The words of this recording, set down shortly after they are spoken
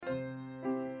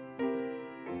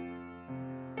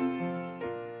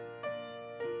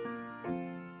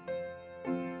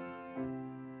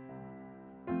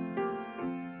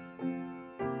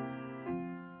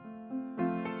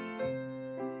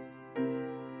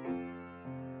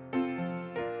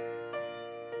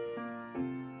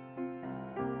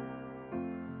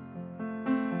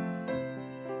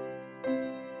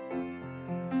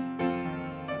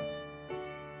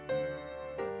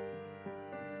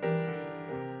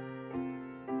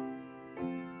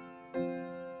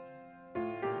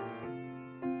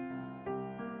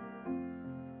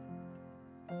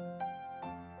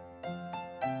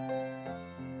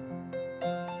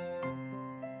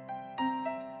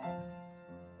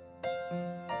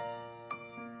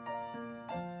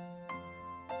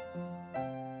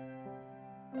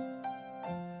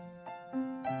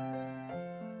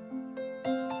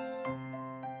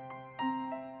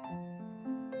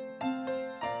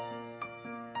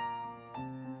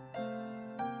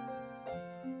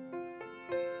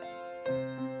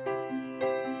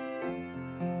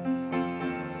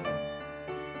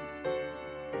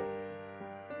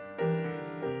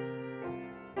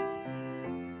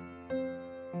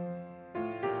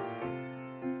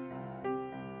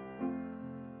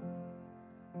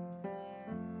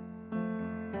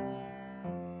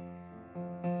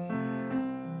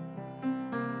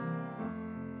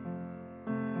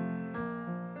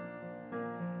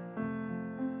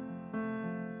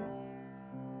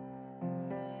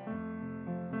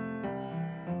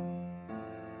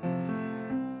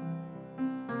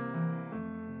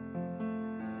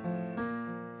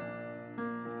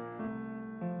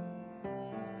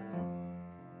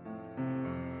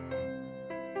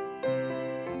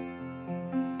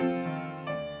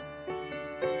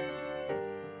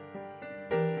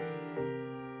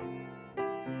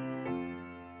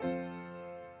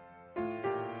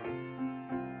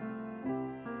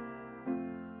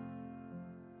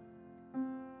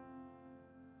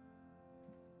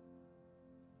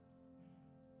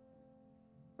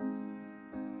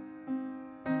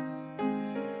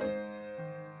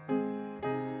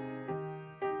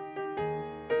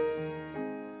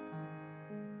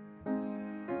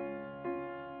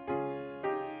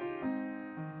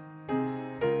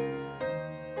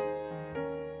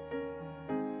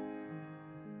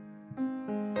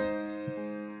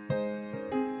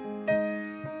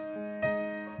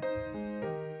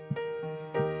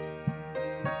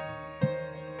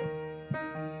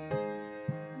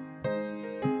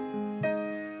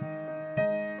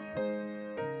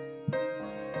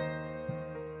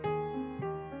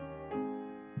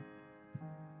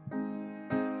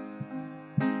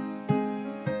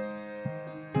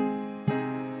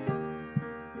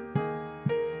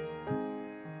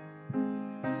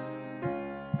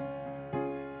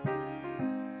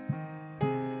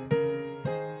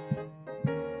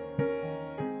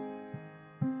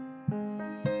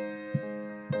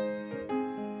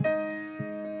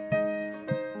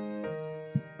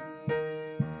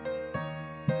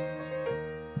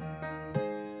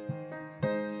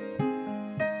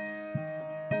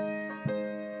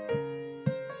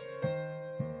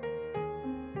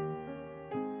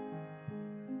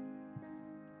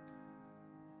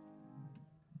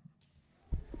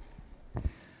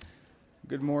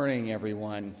Good morning,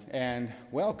 everyone, and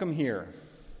welcome here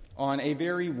on a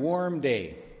very warm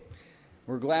day.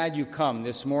 We're glad you've come.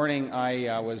 This morning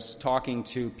I was talking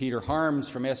to Peter Harms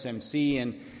from SMC,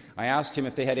 and I asked him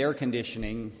if they had air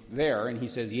conditioning there, and he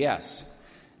says yes.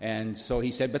 And so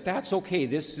he said, but that's okay.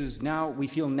 This is now, we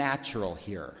feel natural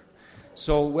here.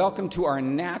 So welcome to our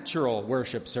natural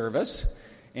worship service.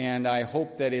 And I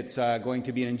hope that it's going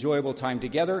to be an enjoyable time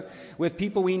together with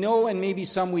people we know and maybe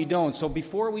some we don't. So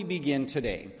before we begin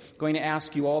today, I'm going to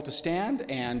ask you all to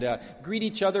stand and greet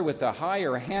each other with a hi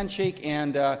or a handshake.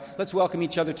 And let's welcome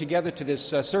each other together to this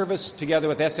service together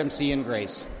with SMC and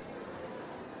Grace.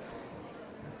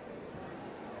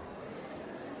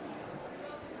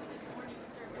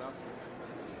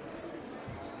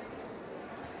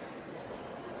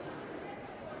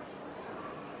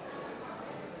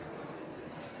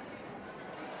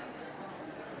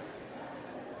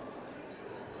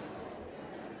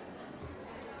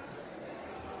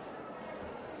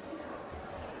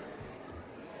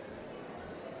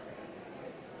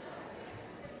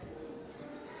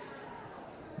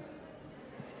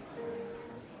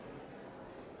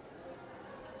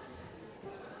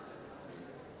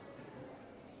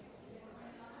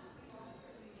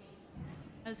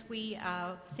 As we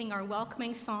sing our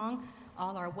welcoming song,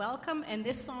 all are welcome, and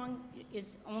this song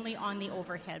is only on the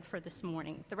overhead for this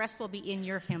morning. The rest will be in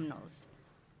your hymnals.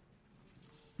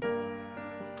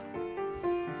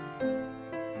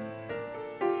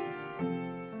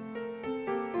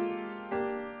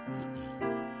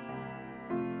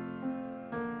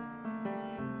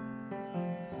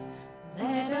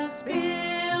 Let us build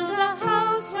a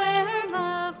house where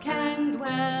love can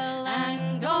dwell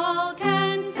and all can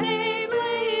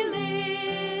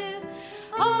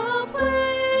a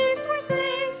place where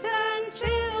saints and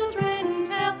children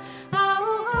tell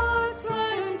how hearts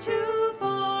learn to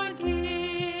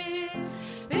forgive.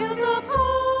 Built of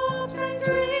hopes and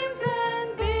dreams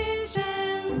and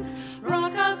visions,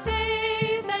 rock of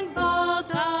faith and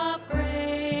vault of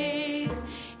grace.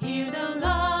 Here the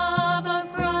love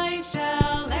of Christ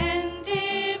shall end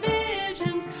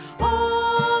divisions.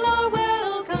 All are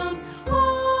welcome,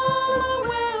 all are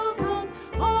welcome,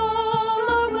 all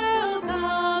are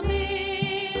welcome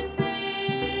in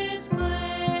this place.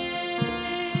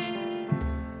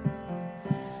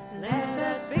 Let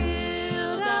us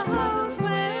build a house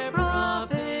where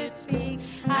prophets speak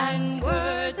and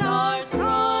words are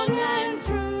strong and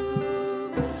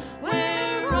true,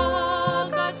 where all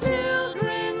God's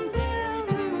children dare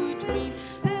to dream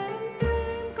and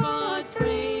dream God's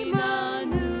dream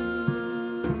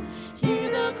anew. Here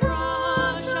the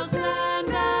cross shall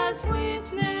stand as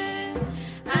witness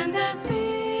and as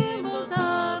symbols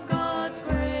of God's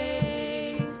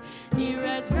grace. Here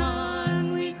as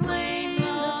one we claim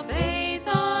the faith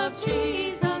of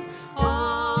Jesus.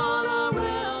 All are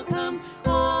welcome,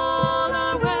 all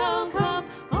are welcome,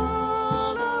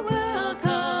 all are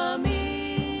welcome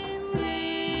in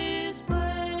this place.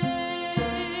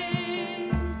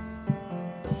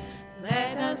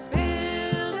 Let us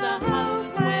build a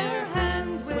house where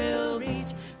hands will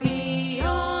reach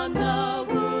beyond the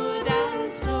wood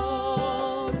and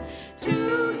stone,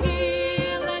 to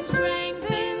heal and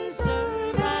strengthen,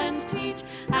 serve and teach,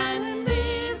 and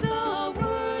live the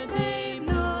word they've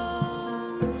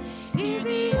known. Here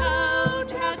the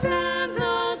outcast and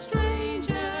the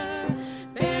stranger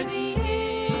bear the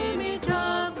image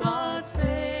of God's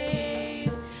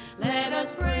face. Let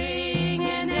us bring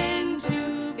an end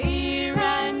to fear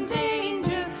and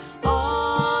danger.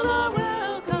 All are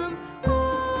welcome,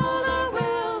 all are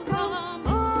welcome,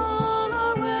 all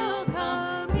are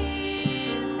welcome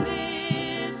in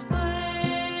this place.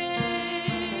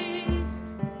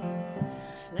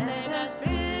 Let us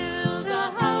build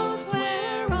a house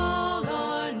where all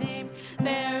are named,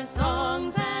 their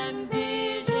songs and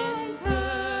visions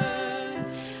heard,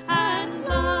 and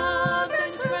loved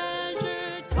and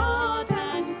treasured, taught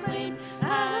and claimed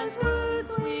as words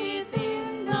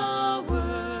within the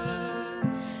word.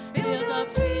 Built of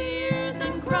tears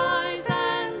and cries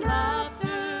and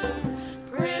laughter,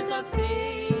 prayers of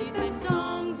faith and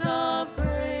songs of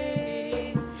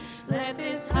grace. Let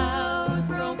this house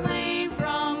proclaim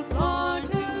from floor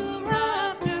to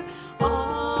rafter.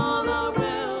 All are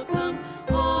welcome,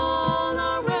 all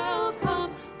are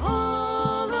welcome,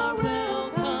 all are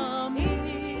welcome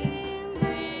in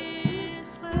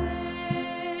this place.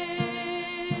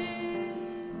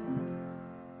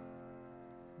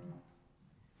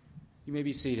 You may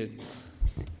be seated.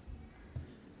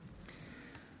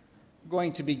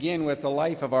 going to begin with the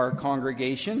life of our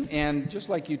congregation, and just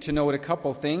like you to note a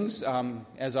couple things.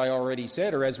 As I already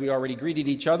said, or as we already greeted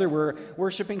each other, we're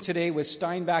worshiping today with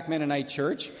Steinbach Mennonite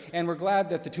Church, and we're glad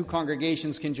that the two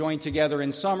congregations can join together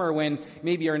in summer when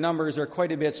maybe our numbers are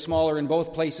quite a bit smaller in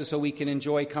both places, so we can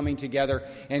enjoy coming together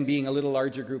and being a little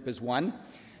larger group as one.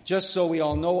 Just so we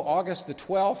all know, August the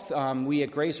 12th, we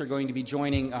at Grace are going to be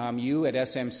joining you at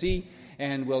SMC,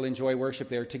 and we'll enjoy worship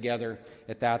there together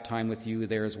at that time with you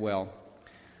there as well.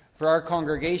 For our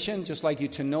congregation, just like you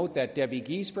to note that Debbie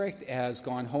Giesbrecht has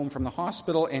gone home from the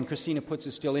hospital and Christina Putz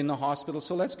is still in the hospital,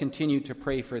 so let's continue to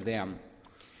pray for them.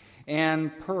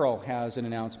 And Pearl has an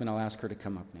announcement. I'll ask her to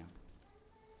come up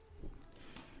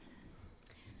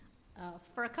now.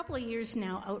 For a couple of years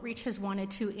now, Outreach has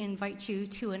wanted to invite you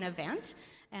to an event,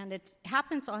 and it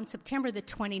happens on September the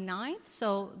 29th,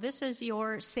 so this is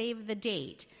your save the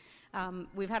date.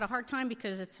 We've had a hard time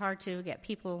because it's hard to get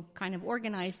people kind of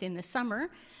organized in the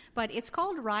summer, but it's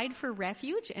called Ride for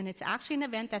Refuge, and it's actually an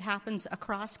event that happens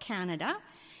across Canada.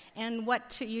 And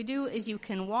what you do is you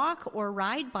can walk or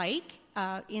ride bike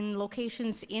in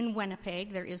locations in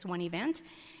Winnipeg. There is one event.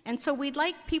 And so we'd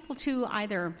like people to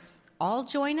either all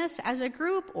join us as a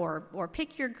group or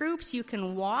pick your groups. You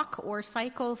can walk or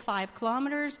cycle 5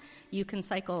 kilometers. You can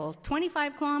cycle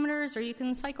 25 kilometers, or you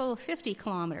can cycle 50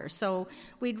 kilometers. So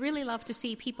we'd really love to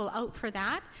see people out for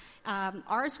that.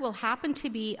 Ours will happen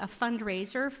to be a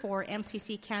fundraiser for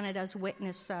MCC Canada's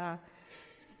Witness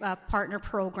Partner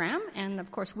Program. And,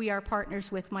 of course, we are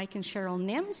partners with Mike and Cheryl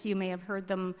Nims. You may have heard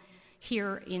them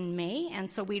here in May, and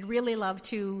so we'd really love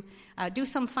to do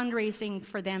some fundraising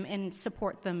for them and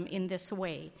support them in this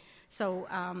way. So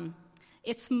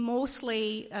it's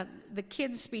mostly the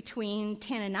kids between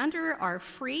 10 and under are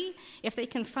free. If they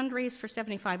can fundraise for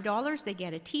 $75, they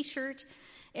get a T-shirt.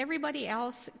 Everybody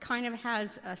else kind of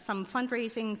has some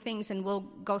fundraising things, and we'll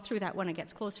go through that when it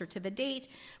gets closer to the date.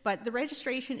 But the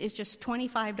registration is just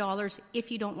 $25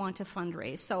 if you don't want to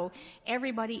fundraise. So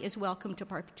everybody is welcome to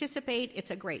participate.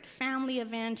 It's a great family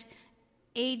event.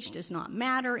 Age does not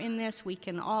matter in this. We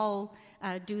can all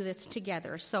do this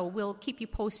together. So we'll keep you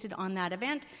posted on that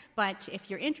event. But if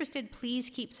you're interested, please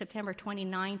keep September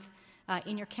 29th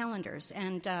in your calendars.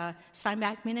 And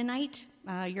Steinbach Mennonite,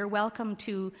 you're welcome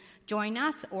to join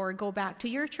us or go back to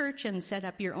your church and set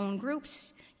up your own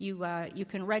groups. You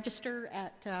can register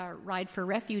at Ride for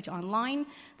Refuge online.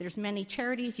 There's many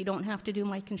charities. You don't have to do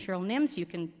Mike and Cheryl Nims. You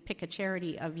can pick a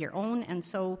charity of your own, and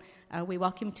so we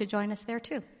welcome you to join us there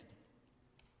too.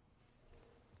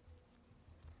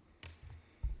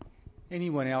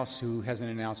 Anyone else who has an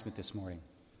announcement this morning?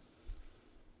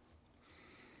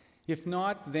 If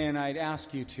not, then I'd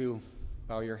ask you to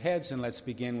bow your heads and let's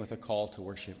begin with a call to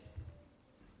worship.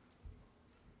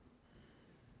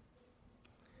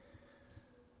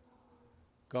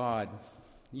 God,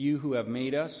 you who have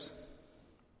made us,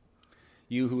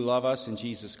 you who love us in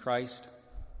Jesus Christ,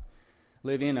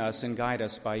 live in us and guide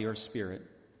us by your Spirit.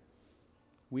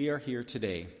 We are here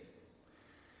today.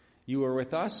 You are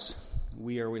with us,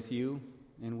 we are with you,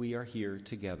 and we are here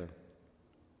together.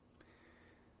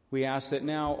 We ask that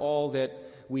now all that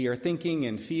we are thinking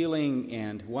and feeling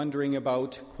and wondering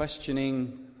about,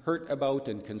 questioning, hurt about,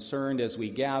 and concerned as we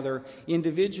gather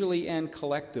individually and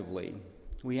collectively,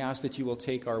 we ask that you will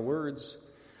take our words,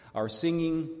 our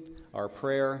singing, our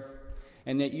prayer,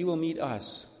 and that you will meet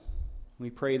us. We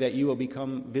pray that you will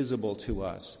become visible to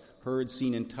us, heard,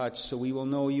 seen, and touched, so we will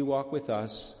know you walk with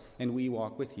us and we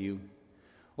walk with you.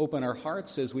 Open our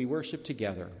hearts as we worship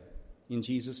together. In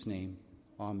Jesus' name,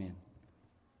 amen.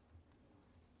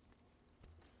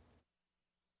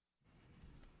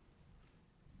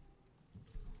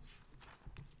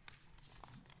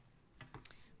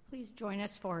 Please join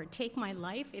us for Take My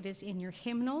Life. It is in your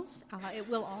hymnals. It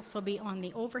will also be on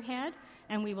the overhead,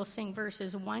 and we will sing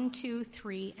verses 1, 2,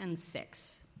 3, and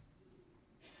 6.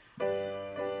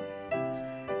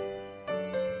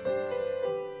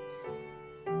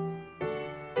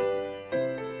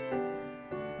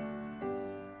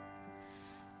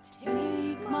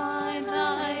 Take my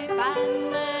life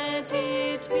and let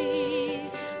it be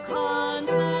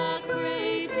consecrated,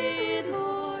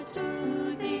 Lord,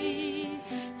 to thee.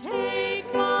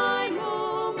 Take my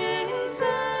moments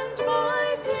and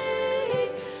my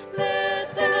days,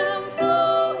 let them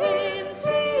flow in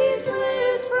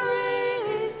ceaseless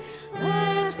praise. Let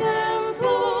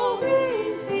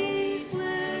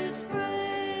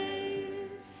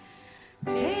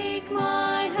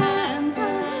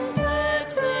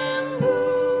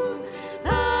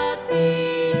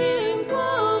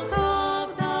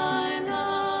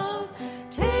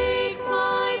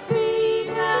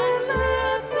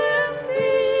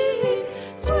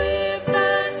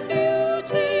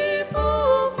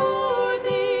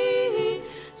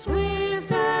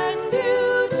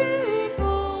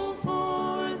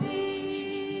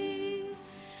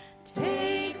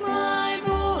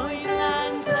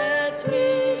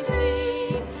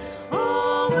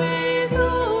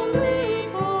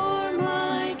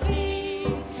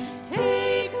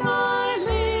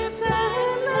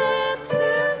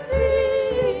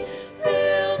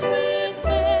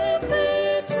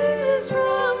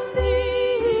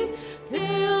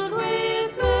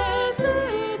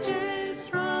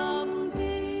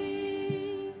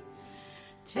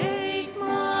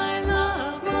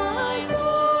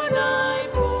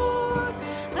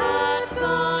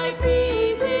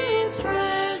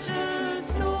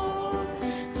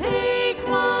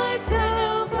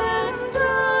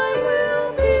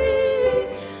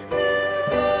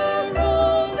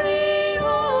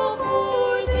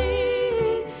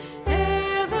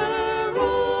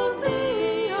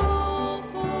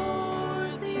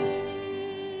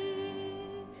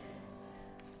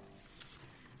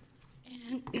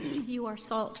Are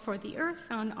Salt for the Earth,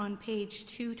 found on page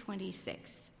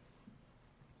 226.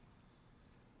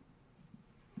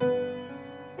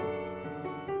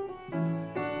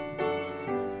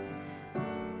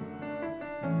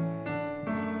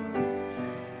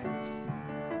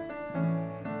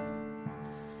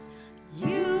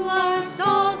 You are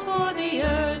salt for the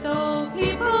earth, O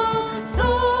people,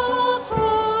 salt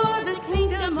for the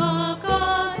kingdom of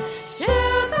God.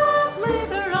 Share the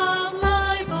flavor of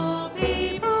life, O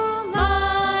people,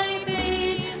 life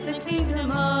in the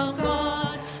kingdom of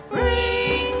God.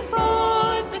 Bring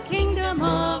forth the kingdom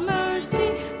of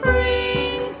mercy,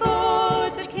 bring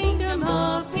forth the kingdom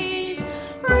of peace,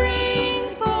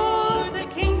 bring forth the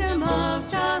kingdom of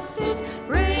justice,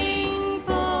 bring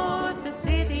forth the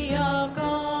city of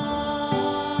God.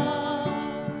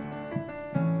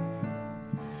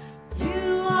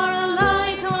 You are a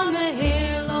light on the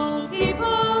hill, O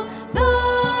people,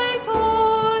 light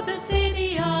for the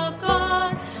city of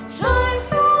God. Shine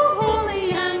so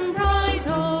holy and bright,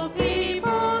 O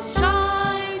people,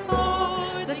 shine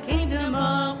for the kingdom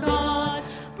of God.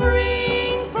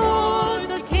 Bring forth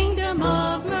the kingdom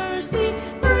of mercy,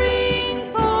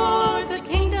 bring forth the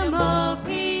kingdom of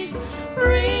peace,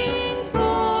 bring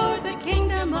forth the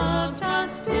kingdom of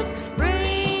justice,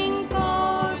 bring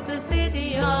forth the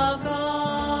city of God.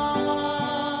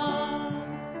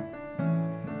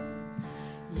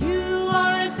 You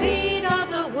are a seed of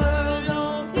the world,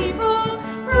 O people,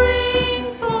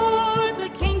 bring forth the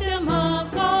kingdom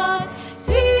of God.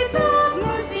 Seeds of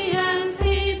mercy and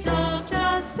seeds of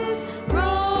justice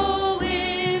grow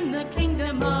in the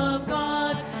kingdom of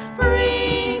God.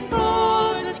 Bring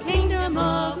forth the kingdom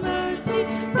of mercy,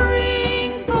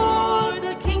 bring forth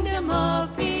the kingdom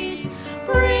of peace,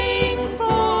 bring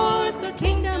forth the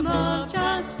kingdom of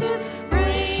justice,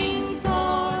 bring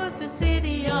forth the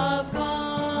city of God.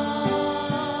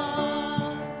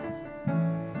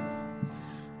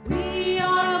 We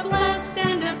are a blessed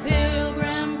and a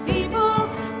pilgrim people,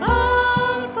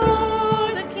 bound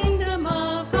for the kingdom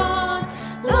of God.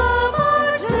 Love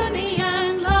our journey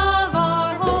and love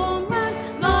our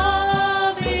homeland.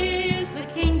 Love is the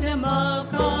kingdom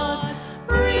of God.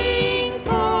 Bring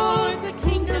forth the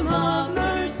kingdom of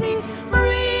mercy,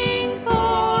 bring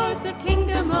forth the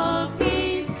kingdom of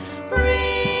peace,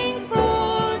 bring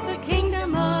forth the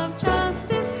kingdom of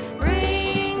justice,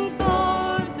 bring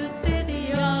forth the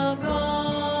city of God.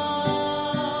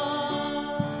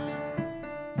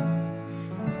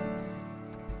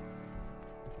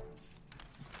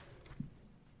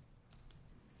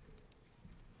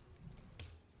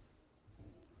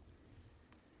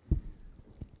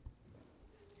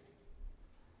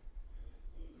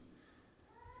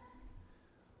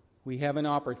 We have an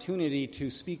opportunity to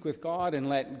speak with God and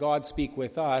let God speak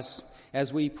with us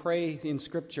as we pray in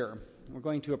Scripture. We're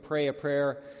going to pray a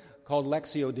prayer called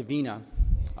Lectio Divina.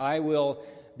 I will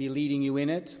be leading you in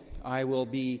it. I will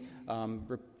be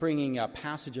bringing a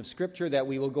passage of Scripture that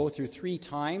we will go through 3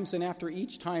 times, and after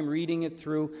each time reading it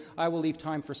through, I will leave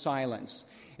time for silence.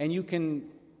 And you can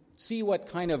see what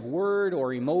kind of word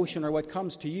or emotion or what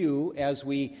comes to you as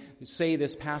we say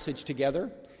this passage together.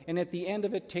 And at the end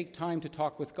of it, take time to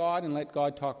talk with God and let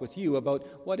God talk with you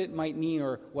about what it might mean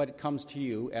or what it comes to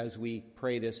you as we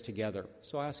pray this together.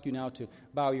 So I ask you now to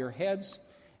bow your heads,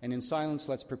 and in silence,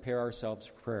 let's prepare ourselves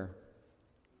for prayer.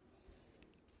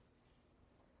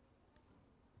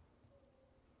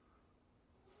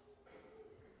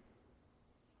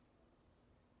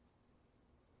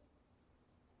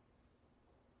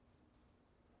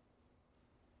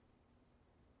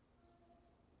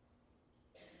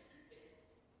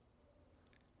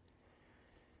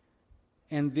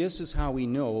 And this is how we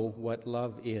know what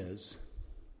love is.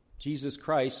 Jesus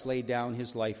Christ laid down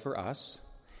his life for us,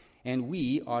 and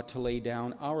we ought to lay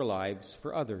down our lives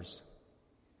for others.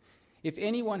 If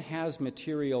anyone has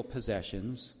material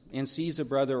possessions and sees a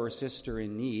brother or sister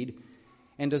in need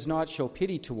and does not show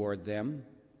pity toward them,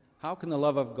 how can the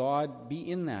love of God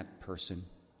be in that person?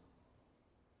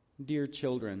 Dear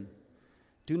children,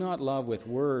 do not love with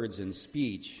words and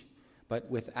speech, but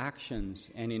with actions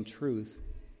and in truth.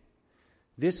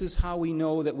 This is how we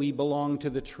know that we belong to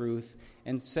the truth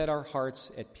and set our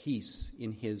hearts at peace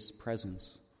in his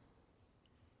presence.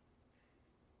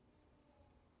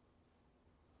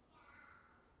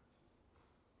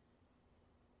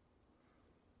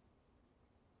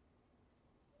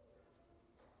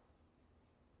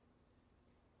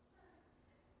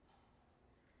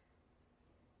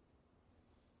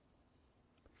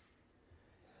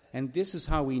 And this is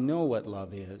how we know what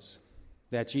love is,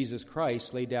 that Jesus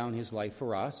Christ laid down his life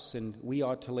for us, and we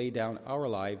ought to lay down our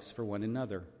lives for one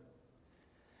another.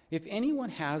 If anyone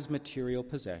has material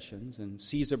possessions and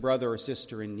sees a brother or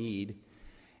sister in need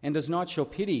and does not show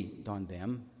pity on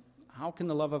them, how can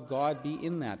the love of God be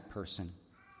in that person?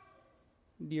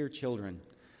 Dear children,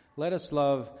 let us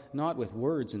love not with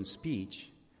words and speech,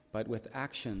 but with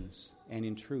actions and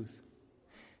in truth.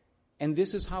 And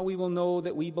this is how we will know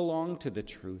that we belong to the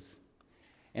truth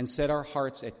and set our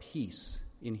hearts at peace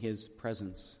in His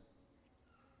presence.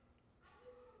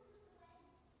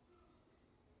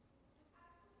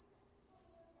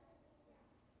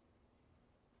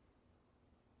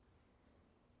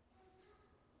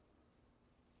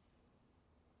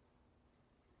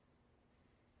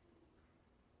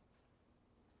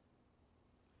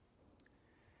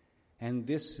 And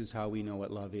this is how we know what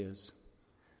love is,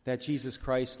 that Jesus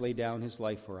Christ laid down His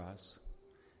life for us,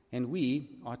 and we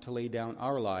ought to lay down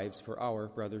our lives for our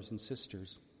brothers and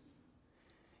sisters.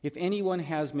 If anyone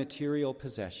has material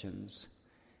possessions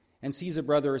and sees a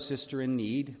brother or sister in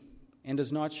need and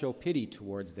does not show pity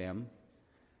towards them,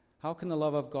 how can the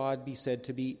love of God be said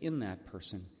to be in that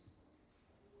person?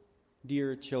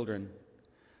 Dear children,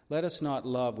 let us not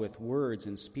love with words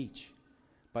and speech,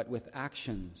 but with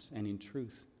actions and in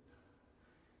truth.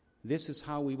 This is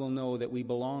how we will know that we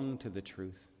belong to the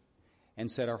truth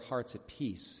and set our hearts at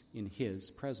peace in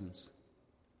His presence.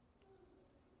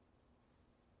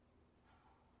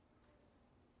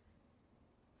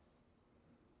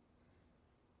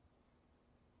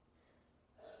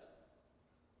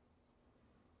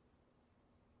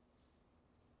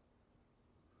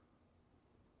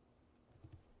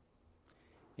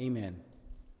 Amen.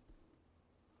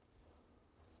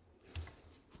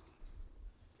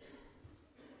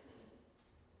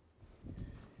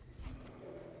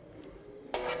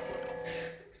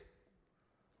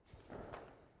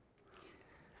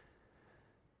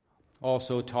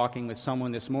 Also, talking with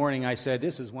someone this morning, I said,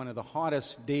 this is one of the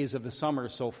hottest days of the summer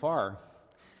so far.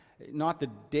 Not the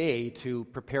day to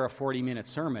prepare a 40-minute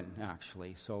sermon,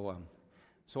 actually, so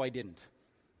I didn't.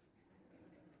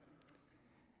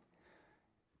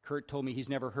 Kurt told me he's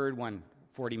never heard one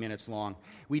 40 minutes long.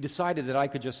 We decided that I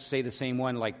could just say the same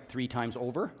one like 3 times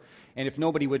over, and if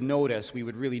nobody would notice, we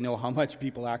would really know how much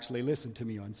people actually listen to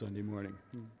me on Sunday morning.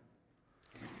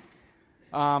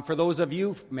 For those of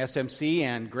you from SMC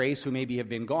and Grace who maybe have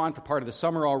been gone for part of the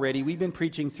summer already, we've been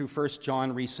preaching through 1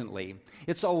 John recently.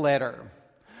 It's a letter,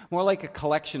 more like a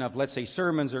collection of, let's say,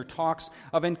 sermons or talks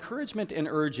of encouragement and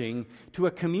urging to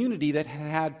a community that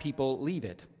had people leave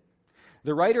it.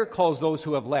 The writer calls those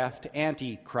who have left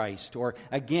anti-Christ or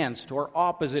against or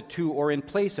opposite to or in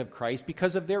place of Christ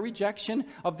because of their rejection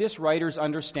of this writer's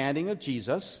understanding of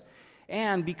Jesus,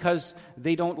 and because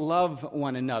they don't love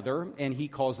one another, and he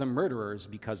calls them murderers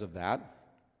because of that.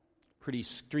 Pretty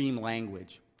extreme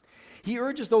language. He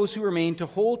urges those who remain to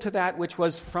hold to that which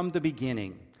was from the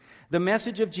beginning, the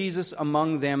message of Jesus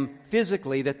among them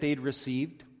physically that they'd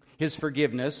received, His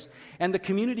forgiveness, and the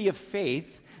community of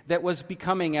faith that was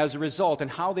becoming as a result, and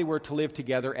how they were to live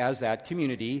together as that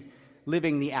community,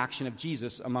 living the action of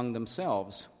Jesus among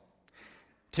themselves.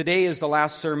 Today is the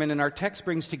last sermon, and our text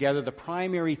brings together the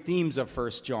primary themes of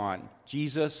 1 John,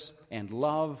 Jesus and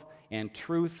love and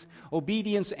truth,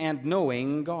 obedience and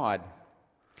knowing God.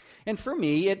 And for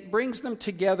me, it brings them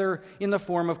together in the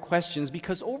form of questions,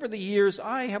 because over the years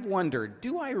I have wondered,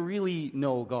 do I really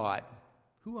know God,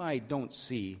 who I don't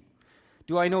see?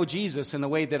 Do I know Jesus in the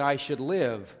way that I should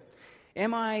live?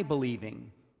 Am I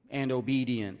believing and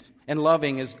obedient and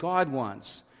loving as God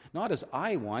wants? Not as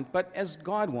I want, but as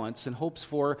God wants and hopes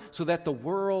for, so that the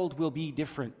world will be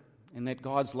different and that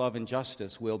God's love and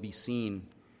justice will be seen.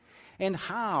 And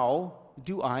how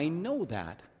do I know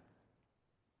that?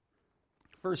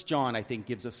 1 John, I think,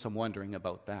 gives us some wondering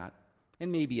about that,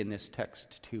 and maybe in this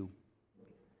text too.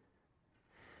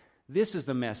 This is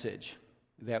the message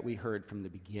that we heard from the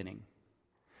beginning,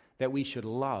 that we should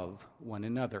love one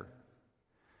another.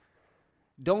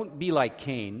 Don't be like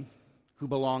Cain, who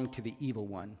belonged to the evil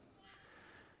one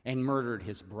and murdered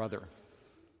his brother.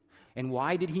 And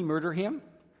why did he murder him?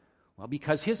 Well,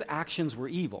 because his actions were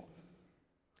evil.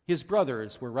 His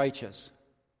brothers were righteous.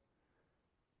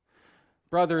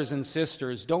 Brothers and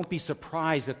sisters, don't be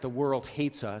surprised that the world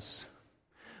hates us.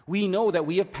 We know that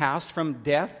we have passed from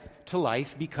death to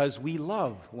life because we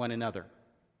love one another.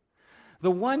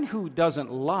 The one who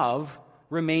doesn't love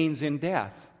remains in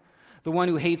death. The one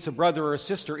who hates a brother or a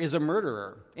sister is a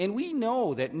murderer. And we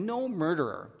know that no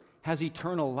murderer has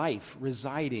eternal life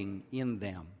residing in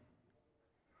them.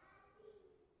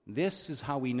 This is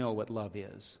how we know what love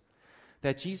is,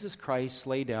 that Jesus Christ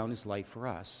laid down His life for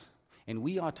us, and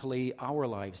we ought to lay our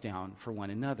lives down for one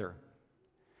another.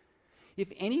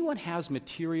 If anyone has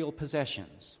material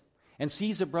possessions and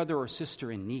sees a brother or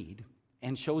sister in need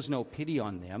and shows no pity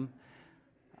on them,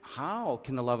 how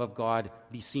can the love of God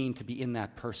be seen to be in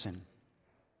that person?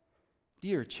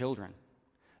 Dear children,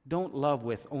 don't love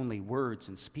with only words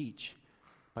and speech,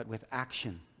 but with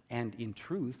action and in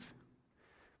truth,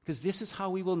 because this is how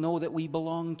we will know that we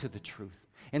belong to the truth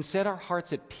and set our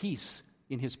hearts at peace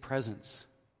in His presence.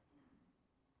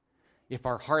 If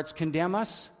our hearts condemn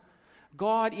us,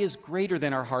 God is greater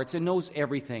than our hearts and knows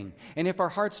everything. And if our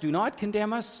hearts do not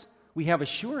condemn us, we have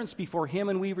assurance before Him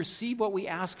and we receive what we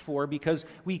ask for because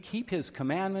we keep His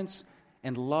commandments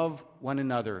and love one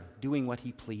another, doing what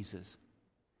He pleases.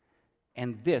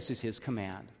 And this is His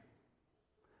command,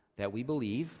 that we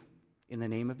believe in the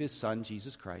name of His Son,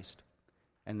 Jesus Christ,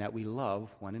 and that we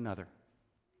love one another.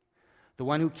 The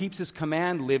one who keeps His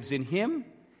command lives in Him,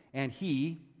 and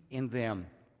He in them.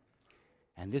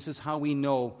 And this is how we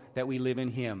know that we live in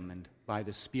Him and by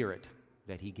the Spirit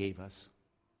that He gave us.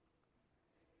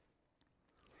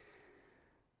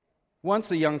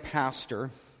 Once a young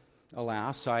pastor,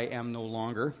 alas, I am no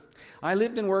longer, I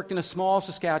lived and worked in a small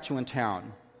Saskatchewan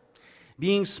town.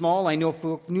 Being small, I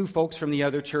knew folks from the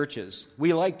other churches.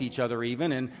 We liked each other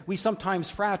even, and we sometimes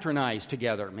fraternized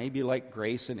together, maybe like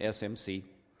Grace and SMC.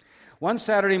 One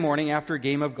Saturday morning after a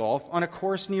game of golf, on a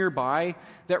course nearby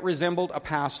that resembled a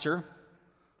pasture,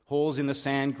 holes in the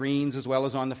sand greens as well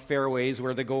as on the fairways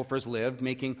where the Gophers lived,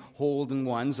 making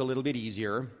hole-in-ones a little bit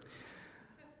easier,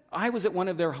 I was at one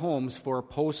of their homes for a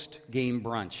post-game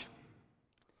brunch.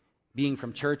 Being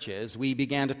from churches, we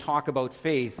began to talk about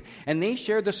faith, and they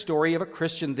shared the story of a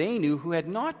Christian they knew who had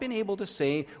not been able to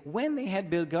say when they had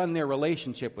begun their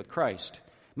relationship with Christ,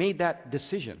 made that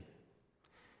decision.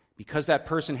 Because that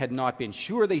person had not been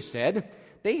sure, they said,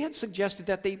 they had suggested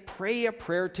that they pray a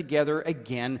prayer together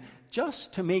again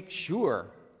just to make sure.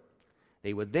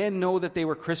 They would then know that they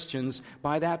were Christians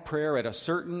by that prayer at a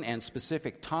certain and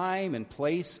specific time and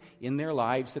place in their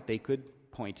lives that they could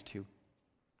point to.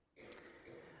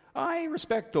 I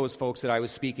respect those folks that I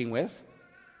was speaking with.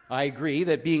 I agree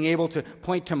that being able to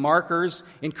point to markers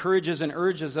encourages and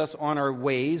urges us on our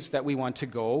ways that we want to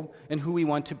go and who we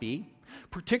want to be,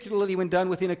 particularly when done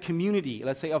within a community,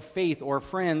 let's say of faith or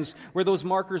friends, where those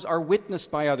markers are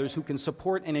witnessed by others who can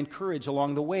support and encourage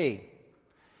along the way.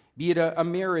 Be it a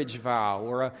marriage vow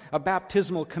or a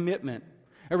baptismal commitment,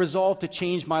 a resolve to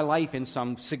change my life in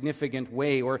some significant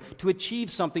way, or to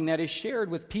achieve something that is shared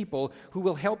with people who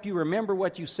will help you remember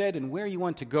what you said and where you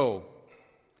want to go.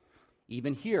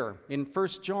 Even here in 1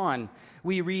 John,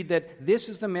 we read that this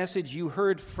is the message you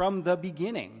heard from the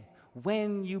beginning,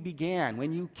 when you began,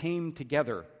 when you came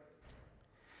together.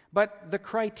 But the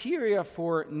criteria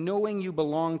for knowing you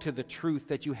belong to the truth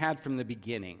that you had from the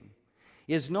beginning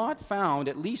is not found,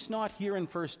 at least not here in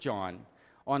 1 John,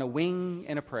 on a wing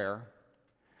and a prayer,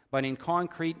 but in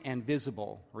concrete and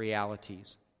visible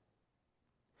realities.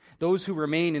 Those who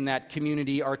remain in that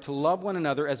community are to love one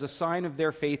another as a sign of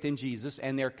their faith in Jesus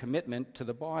and their commitment to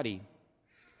the body.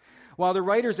 While the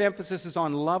writer's emphasis is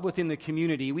on love within the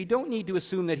community, we don't need to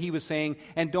assume that he was saying,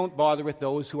 and don't bother with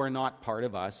those who are not part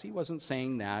of us. He wasn't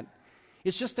saying that.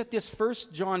 It's just that this 1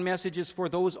 John message is for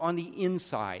those on the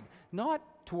inside, not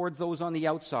towards those on the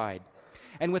outside.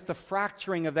 And with the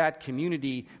fracturing of that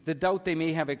community, the doubt they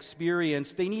may have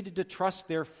experienced, they needed to trust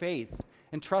their faith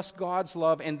and trust God's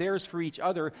love and theirs for each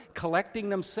other, collecting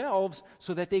themselves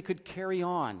so that they could carry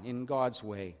on in God's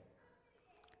way.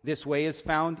 This way is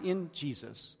found in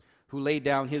Jesus, who laid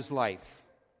down his life.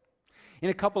 In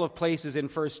a couple of places in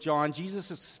 1 John,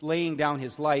 Jesus' laying down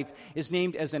his life is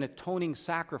named as an atoning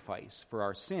sacrifice for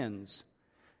our sins.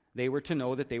 They were to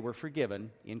know that they were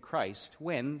forgiven in Christ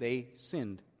when they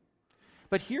sinned.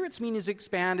 But here its meaning is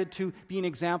expanded to be an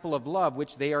example of love,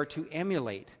 which they are to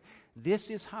emulate. This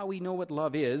is how we know what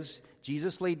love is.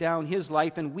 Jesus laid down his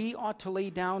life, and we ought to lay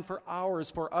down for ours,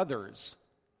 for others,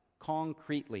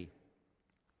 concretely.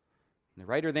 And the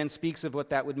writer then speaks of what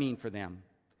that would mean for them.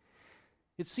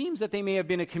 It seems that they may have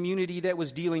been a community that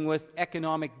was dealing with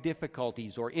economic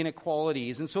difficulties or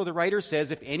inequalities. And so the writer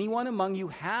says, if anyone among you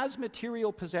has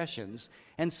material possessions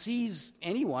and sees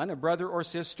anyone, a brother or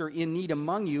sister, in need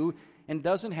among you and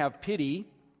doesn't have pity,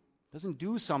 doesn't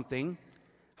do something,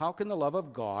 how can the love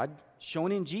of God,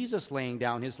 shown in Jesus laying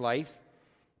down his life,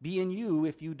 be in you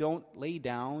if you don't lay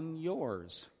down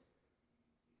yours?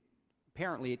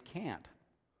 Apparently it can't.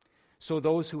 So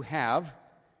those who have,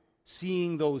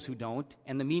 seeing those who don't,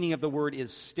 and the meaning of the word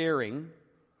is staring,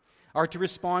 are to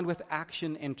respond with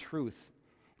action and truth,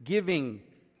 giving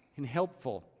and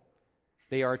helpful.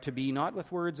 They are to be not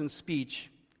with words and speech,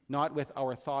 not with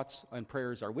our thoughts and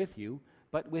prayers are with you,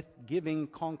 but with giving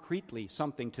concretely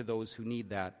something to those who need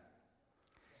that.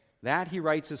 That, he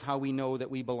writes, is how we know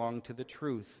that we belong to the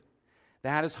truth.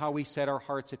 That is how we set our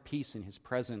hearts at peace in his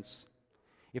presence.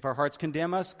 If our hearts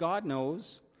condemn us, God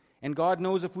knows. And God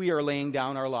knows if we are laying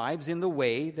down our lives in the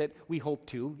way that we hope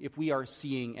to, if we are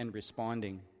seeing and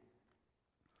responding.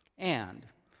 And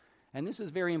this is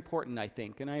very important, I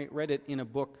think, and I read it in a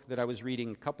book that I was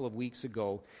reading a couple of weeks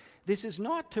ago. This is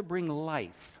not to bring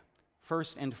life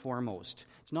first and foremost.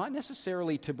 It's not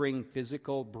necessarily to bring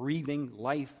physical, breathing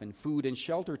life and food and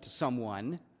shelter to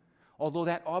someone, although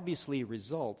that obviously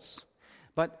results,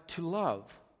 but to love,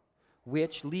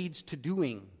 which leads to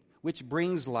doing, which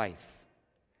brings life.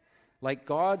 Like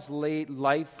God's laid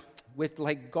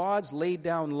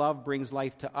down love brings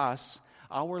life to us,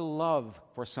 our love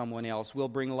for someone else will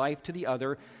bring life to the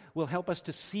other, will help us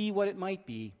to see what it might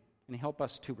be, and help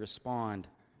us to respond.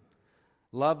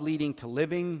 Love leading to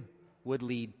living would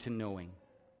lead to knowing.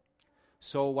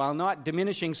 So while not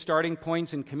diminishing starting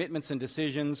points and commitments and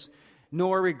decisions,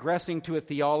 nor regressing to a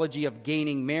theology of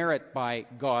gaining merit by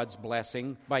God's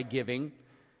blessing, by giving,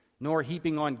 nor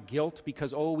heaping on guilt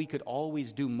because, we could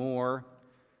always do more,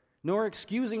 nor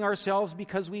excusing ourselves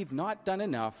because we've not done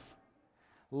enough,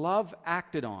 love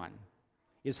acted on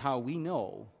is how we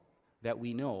know that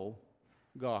we know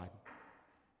God.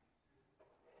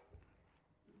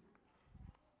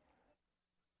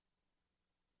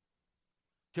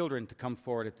 Children to come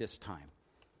forward at this time.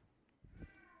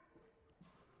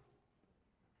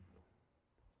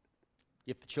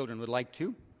 If the children would like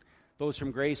to. Those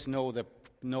from Grace know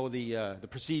the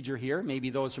procedure here.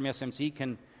 Maybe those from SMC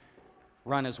can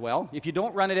run as well. If you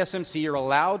don't run at SMC, you're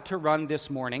allowed to run this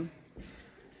morning.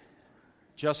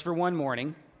 Just for one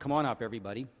morning. Come on up,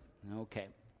 everybody. Okay.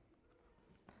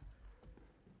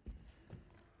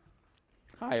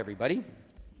 Hi, everybody.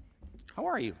 How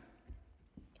are you?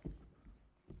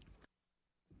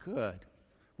 Good.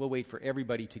 We'll wait for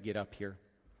everybody to get up here.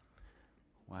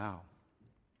 Wow.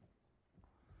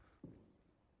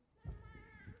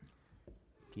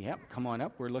 Yep, come on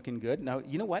up. We're looking good. Now,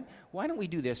 you know what? Why don't we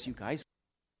do this, you guys?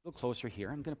 A little closer here.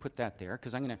 I'm going to put that there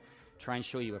because I'm going to try and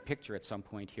show you a picture at some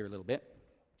point here a little bit.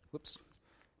 Whoops.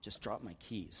 Just dropped my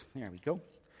keys. There we go.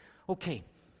 Okay.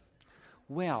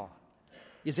 Well,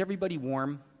 is everybody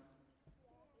warm?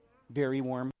 Very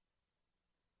warm.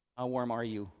 How warm are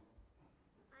you?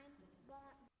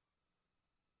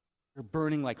 You're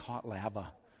burning like hot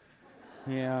lava.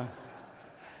 Yeah.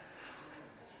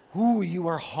 Ooh, you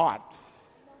are hot.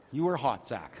 You are hot,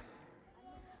 Zach.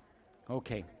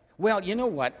 Okay. Well, you know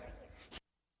what?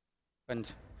 And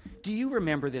do you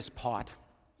remember this pot?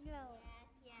 No.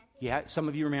 Yeah, some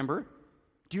of you remember.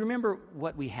 Do you remember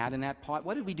what we had in that pot?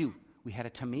 What did we do? We had a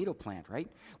tomato plant, right?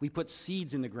 We put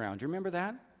seeds in the ground. Do you remember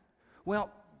that?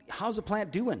 Well, how's the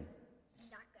plant doing?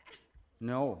 It's not good.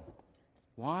 No.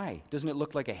 Why? Doesn't it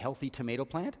look like a healthy tomato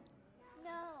plant?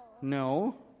 No.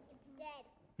 No. It's dead.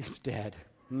 It's dead.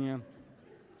 Yeah.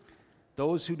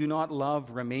 Those who do not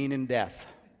love remain in death.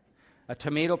 A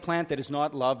tomato plant that is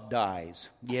not loved dies.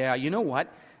 Yeah, you know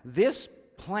what? This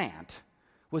plant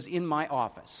was in my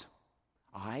office.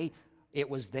 It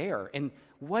was there. And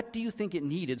what do you think it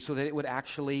needed so that it would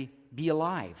actually be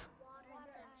alive? Water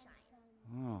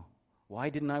and sunshine. Oh, why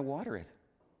didn't I water it?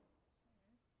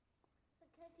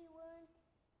 Because you weren't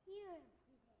here.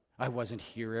 I wasn't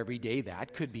here every day.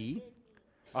 That could be.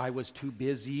 I was too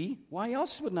busy. Why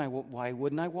wouldn't I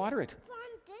water it?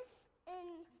 Plant this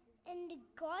in the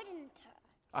garden turf.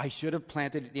 I should have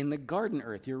planted it in the garden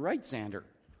earth. You're right, Xander.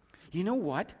 You know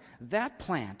what? That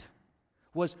plant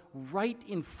was right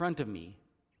in front of me,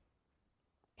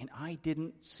 and I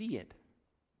didn't see it.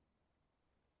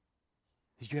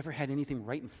 Have you ever had anything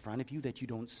right in front of you that you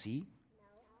don't see?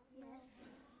 No.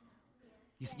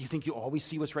 Yes. You think you always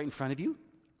see what's right in front of you?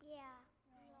 Yeah.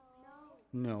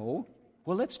 No.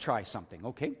 Well, let's try something,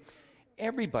 okay?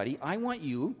 Everybody, I want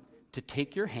you to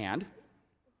take your hand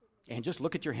and just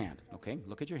look at your hand, okay?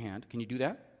 Look at your hand. Can you do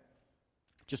that?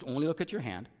 Just only look at your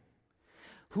hand.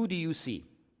 Who do you see? My hand.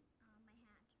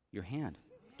 Your hand.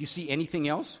 Do you see anything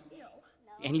else? No.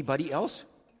 Anybody else?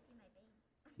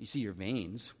 You see your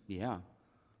veins, yeah.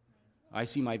 I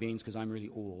see my veins because I'm really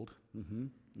old. Mm-hmm,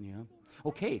 yeah.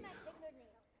 Okay.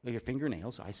 Your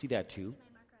fingernails, I see that too.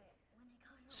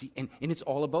 See, and it's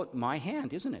all about my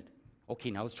hand, isn't it?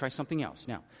 Okay, now let's try something else.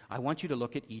 Now, I want you to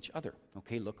look at each other.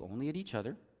 Okay, look only at each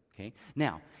other. Okay.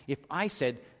 Now, if I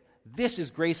said, this is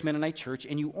Grace Mennonite Church,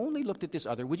 and you only looked at this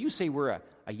other, would you say we're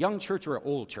a young church or an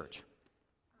old church?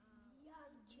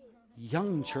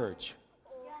 Young church.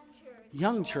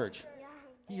 Young church.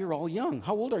 You're all young.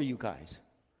 How old are you guys?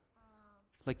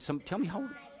 Tell me how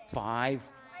old. 5,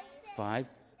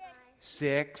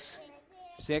 6.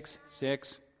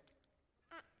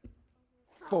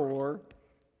 4.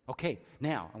 Okay,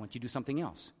 now I want you to do something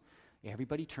else.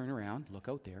 Everybody turn around, look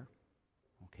out there.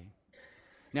 Okay.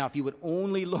 Now, if you would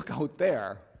only look out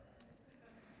there,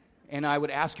 and I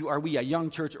would ask you, are we a young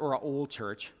church or an old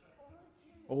church?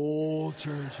 Old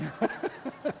church.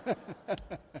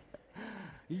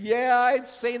 Yeah, I'd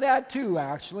say that too,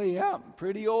 actually. Yeah,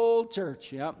 pretty old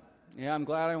church. Yeah. Yeah, I'm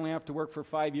glad I only have to work for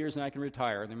 5 years and I can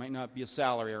retire. There might not be a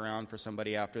salary around for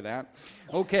somebody after that.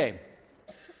 Okay.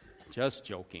 Just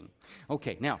joking.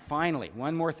 Okay, now, finally,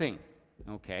 one more thing.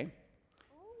 Okay.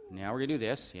 Now we're going to do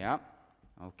this. Yeah.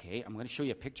 Okay, I'm going to show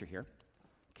you a picture here.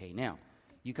 Okay, now,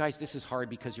 you guys, this is hard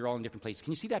because you're all in different places.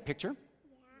 Can you see that picture?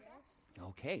 Yes.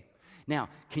 Okay. Now,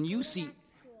 can you see...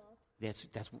 That's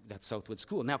Southwood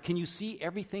School. Now, can you see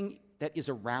everything that is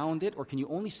around it, or can you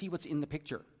only see what's in the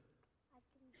picture? I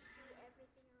can see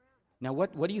everything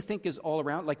around. Now, what do you think is all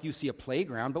around? Like you see a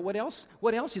playground, but what else?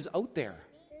 What else is out there?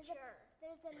 There's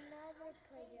another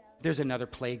playground. There's another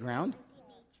playground.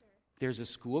 There's a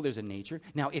school. There's a nature.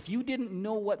 Now, if you didn't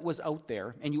know what was out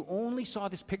there and you only saw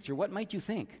this picture, what might you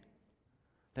think?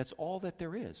 That's all that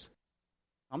there is.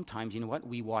 Sometimes, you know what?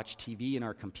 We watch TV in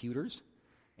our computers,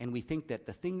 and we think that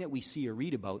the thing that we see or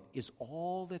read about is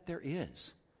all that there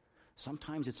is.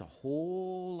 Sometimes it's a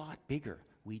whole lot bigger.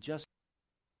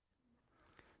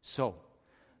 So,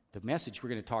 the message we're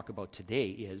going to talk about today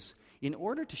is, in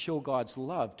order to show God's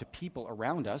love to people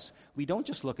around us, we don't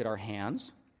just look at our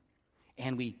hands,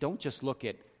 and we don't just look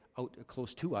at out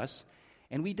close to us,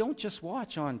 and we don't just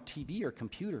watch on TV or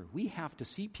computer. We have to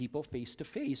see people face to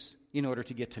face in order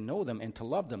to get to know them and to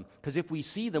love them. Because if we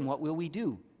see them, what will we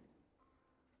do?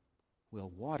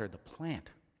 We'll water the plant.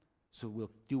 So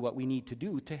we'll do what we need to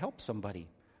do to help somebody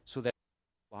so that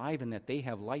they're alive and that they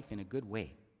have life in a good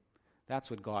way. That's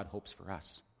what God hopes for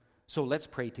us. So let's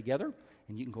pray together,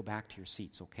 and you can go back to your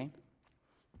seats, okay?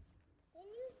 Then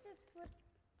you should plant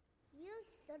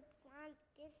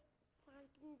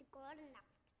in the garden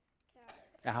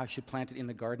after. I should plant it in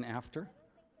the garden after?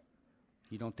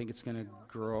 You don't think it's going to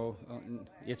grow?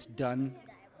 It's done?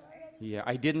 Yeah,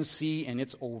 I didn't see, and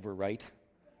it's over, right?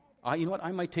 You know what?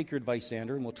 I might take your advice,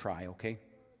 Xander, and we'll try, okay?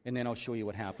 And then I'll show you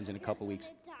what happens in a couple weeks.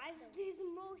 There's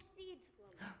more seeds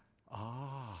from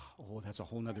it. That's a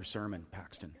whole nother sermon,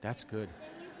 Paxton. That's good.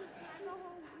 Then you could plant a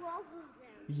whole row of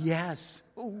them. Yes.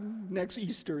 Oh, next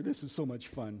Easter. This is so much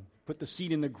fun. Put the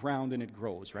seed in the ground and it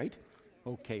grows, right?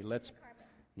 Okay, let's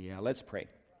pray.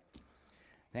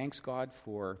 Thanks, God,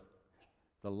 for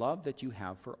the love that you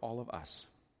have for all of us.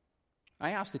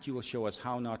 I ask that you will show us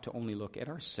how not to only look at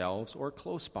ourselves or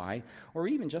close by or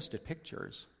even just at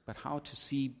pictures, but how to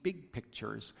see big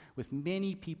pictures with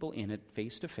many people in it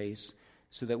face to face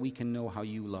so that we can know how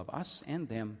you love us and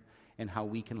them and how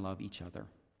we can love each other.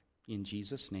 In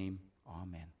Jesus' name,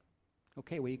 amen.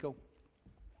 Okay, away you go.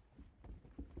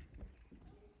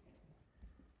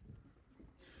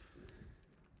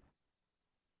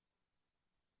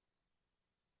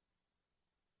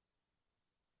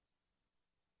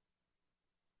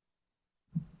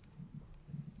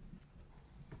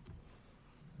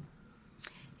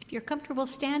 If you're comfortable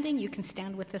standing, you can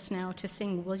stand with us now to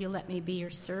sing Will You Let Me Be Your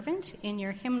Servant in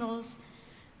your hymnals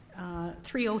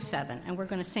 307. And we're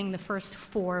going to sing the first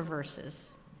 4 verses.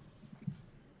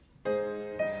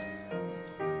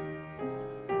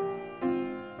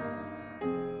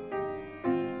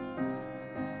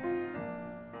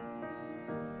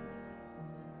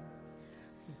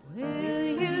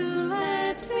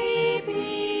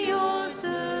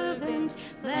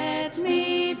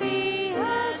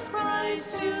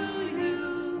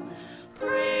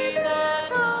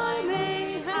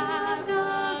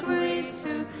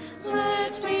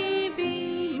 Let me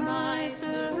be my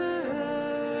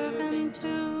servant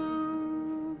too.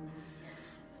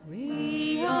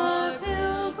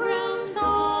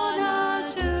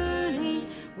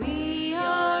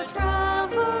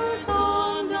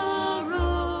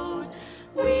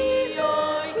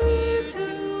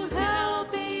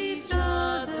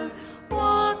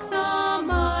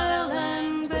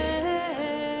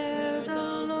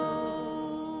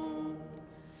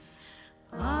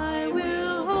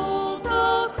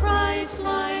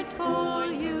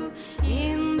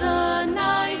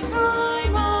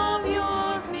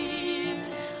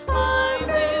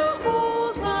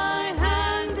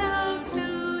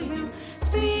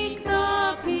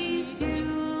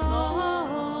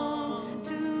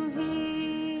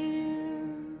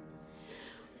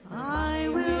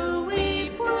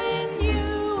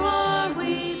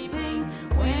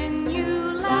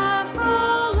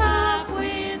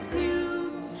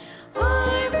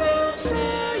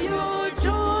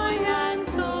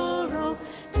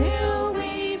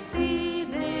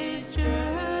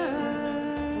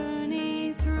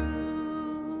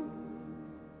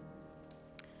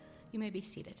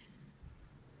 seated.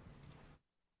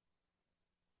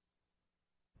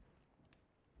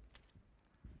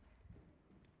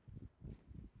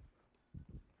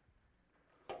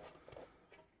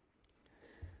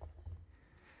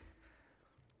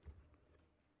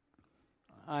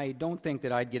 I don't think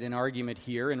that I'd get an argument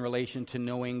here in relation to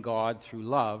knowing God through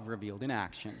love revealed in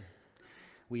action.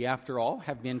 We, after all,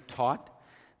 have been taught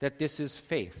that this is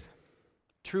faith,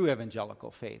 true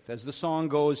evangelical faith. As the song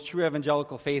goes, true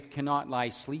evangelical faith cannot lie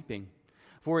sleeping,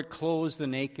 for it clothes the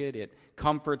naked, it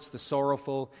comforts the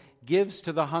sorrowful, gives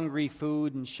to the hungry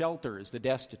food, and shelters the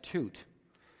destitute.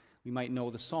 We might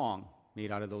know the song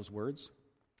made out of those words.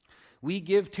 We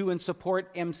give to and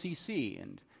support MCC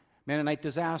and Mennonite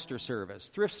Disaster Service,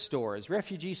 thrift stores,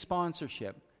 refugee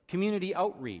sponsorship, community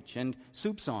outreach, and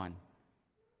Soups On.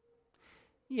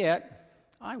 Yet,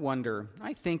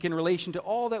 I think in relation to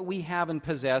all that we have and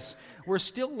possess, we're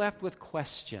still left with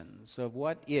questions of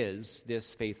what is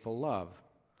this faithful love.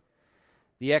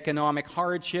 The economic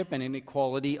hardship and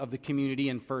inequality of the community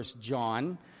in 1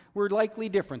 John were likely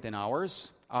different than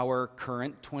ours, our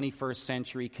current 21st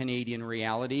century Canadian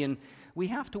reality, and we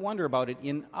have to wonder about it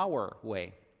in our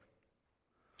way.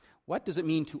 What does it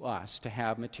mean to us to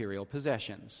have material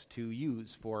possessions, to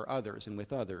use for others and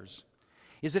with others?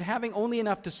 Is it having only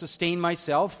enough to sustain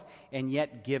myself and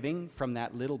yet giving from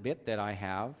that little bit that I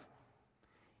have?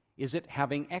 Is it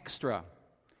having extra?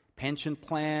 Pension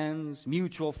plans,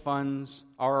 mutual funds,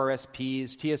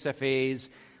 RRSPs, TSFAs,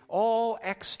 all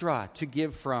extra to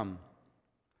give from.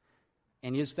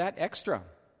 And is that extra?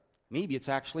 Maybe it's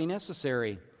actually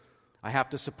necessary. I have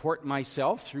to support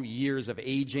myself through years of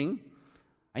aging.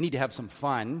 I need to have some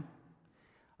fun.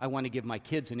 I want to give my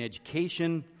kids an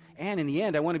education. And in the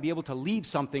end, I want to be able to leave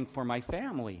something for my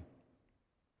family.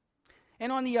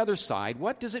 And on the other side,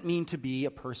 what does it mean to be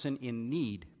a person in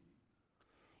need?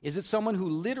 Is it someone who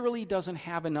literally doesn't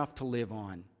have enough to live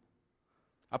on?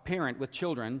 A parent with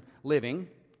children living,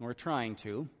 or trying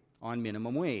to, on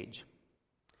minimum wage.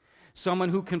 Someone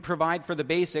who can provide for the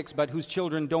basics, but whose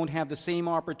children don't have the same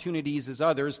opportunities as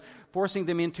others, forcing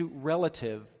them into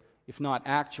relative, if not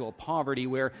actual, poverty,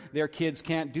 where their kids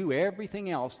can't do everything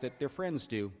else that their friends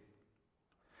do?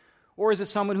 Or is it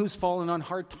someone who's fallen on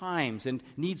hard times and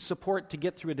needs support to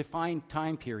get through a defined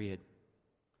time period?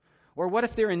 Or what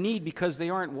if they're in need because they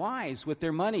aren't wise with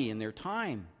their money and their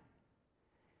time?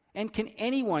 And can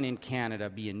anyone in Canada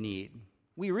be in need?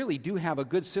 We really do have a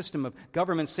good system of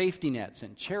government safety nets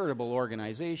and charitable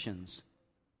organizations.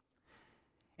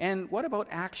 And what about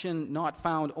action not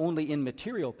found only in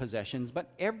material possessions,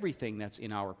 but everything that's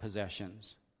in our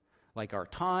possessions, like our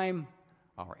time,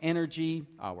 our energy,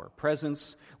 our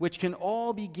presence, which can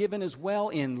all be given as well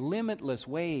in limitless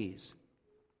ways?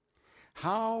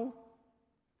 How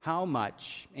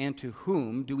much and to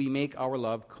whom do we make our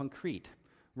love concrete,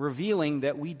 revealing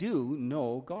that we do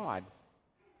know God?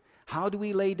 How do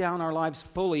we lay down our lives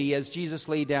fully as Jesus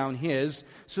laid down His,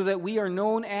 so that we are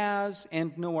known as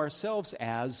and know ourselves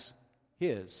as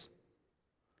His?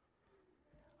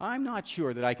 I'm not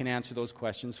sure that I can answer those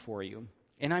questions for you,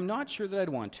 and I'm not sure that I'd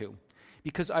want to,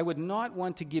 because I would not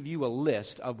want to give you a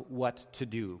list of what to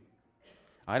do.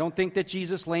 I don't think that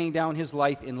Jesus laying down His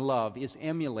life in love is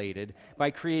emulated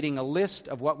by creating a list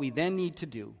of what we then need to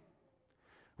do.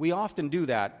 We often do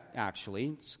that,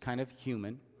 actually. It's kind of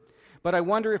human. But I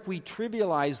wonder if we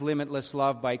trivialize limitless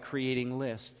love by creating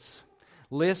lists.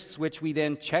 Lists which we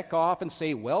then check off and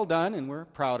say, well done, and we're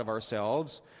proud of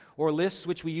ourselves. Or lists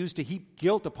which we use to heap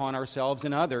guilt upon ourselves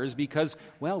and others because,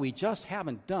 well, we just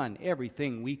haven't done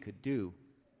everything we could do.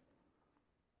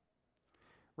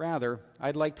 Rather,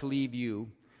 I'd like to leave you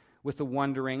with a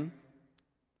wondering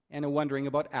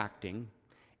about acting,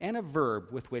 and a verb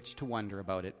with which to wonder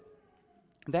about it.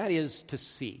 That is, to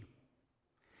see.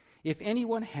 If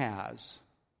anyone has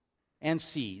and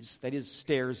sees, that is,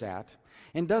 stares at,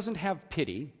 and doesn't have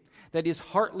pity, that is,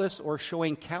 heartless or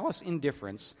showing callous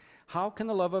indifference, how can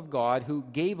the love of God who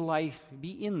gave life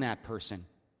be in that person?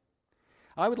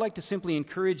 I would like to simply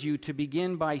encourage you to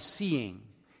begin by seeing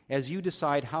as you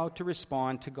decide how to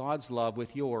respond to God's love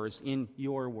with yours in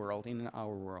your world, in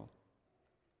our world.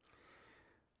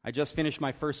 I just finished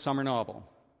my first summer novel.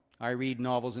 I read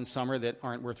novels in summer that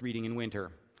aren't worth reading in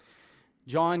winter.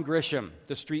 John Grisham,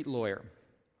 The Street Lawyer.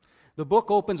 The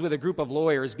book opens with a group of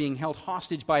lawyers being held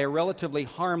hostage by a relatively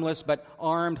harmless but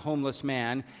armed homeless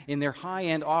man in their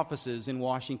high-end offices in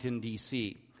Washington,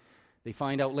 D.C. They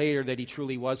find out later that he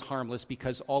truly was harmless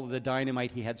because all of the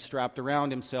dynamite he had strapped around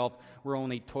himself were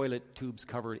only toilet tubes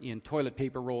covered in toilet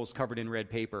paper rolls covered in red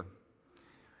paper.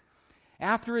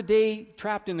 After a day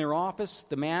trapped in their office,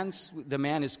 the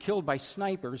man is killed by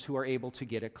snipers who are able to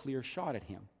get a clear shot at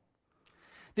him.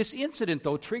 This incident,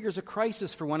 though, triggers a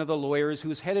crisis for one of the lawyers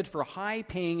who is headed for a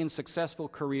high-paying and successful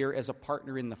career as a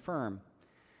partner in the firm.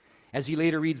 As he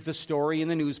later reads the story in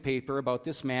the newspaper about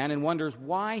this man and wonders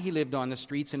why he lived on the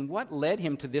streets and what led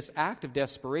him to this act of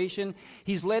desperation,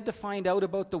 he's led to find out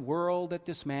about the world that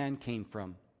this man came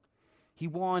from. He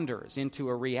wanders into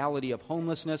a reality of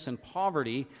homelessness and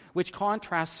poverty, which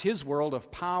contrasts his world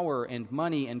of power and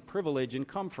money and privilege and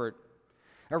comfort.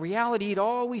 A reality he'd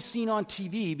always seen on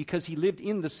TV because he lived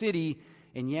in the city,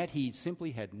 and yet he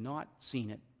simply had not seen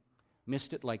it.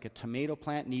 Missed it like a tomato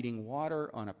plant needing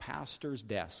water on a pastor's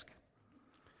desk.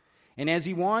 And as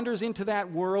he wanders into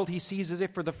that world, he sees as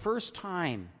if for the first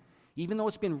time, even though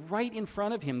it's been right in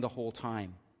front of him the whole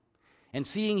time, and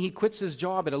seeing he quits his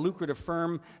job at a lucrative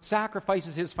firm,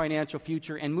 sacrifices his financial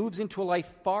future, and moves into a life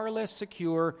far less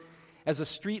secure as a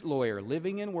street lawyer,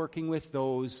 living and working with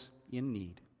those in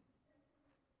need.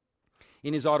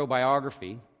 In his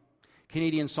autobiography,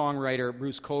 Canadian songwriter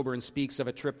Bruce Cockburn speaks of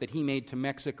a trip that he made to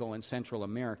Mexico and Central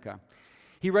America.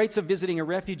 He writes of visiting a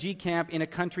refugee camp in a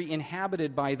country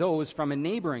inhabited by those from a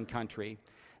neighboring country,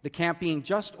 the camp being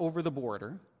just over the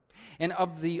border, and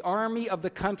of the army of the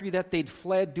country that they'd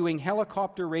fled doing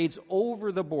helicopter raids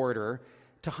over the border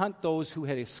to hunt those who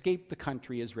had escaped the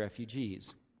country as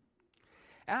refugees.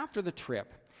 After the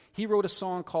trip, he wrote a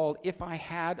song called "If I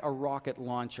Had a Rocket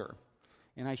Launcher."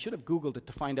 And I should have Googled it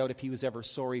to find out if he was ever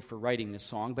sorry for writing this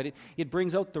song, but it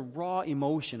brings out the raw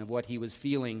emotion of what he was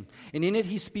feeling. And in it,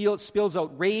 he spills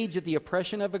out rage at the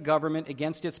oppression of a government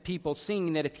against its people,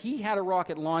 singing that if he had a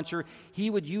rocket launcher, he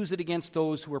would use it against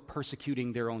those who were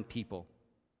persecuting their own people.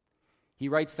 He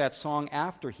writes that song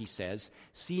after, he says,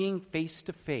 seeing face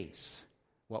to face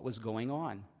what was going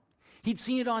on. He'd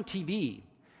seen it on TV,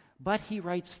 but he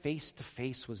writes face to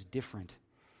face was different.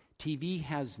 TV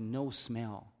has no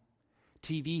smell.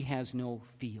 TV has no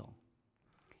feel.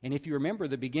 And if you remember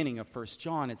the beginning of 1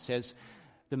 John, it says,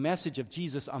 the message of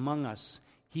Jesus among us,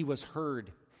 he was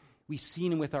heard. We've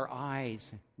seen him with our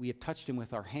eyes. We have touched him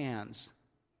with our hands.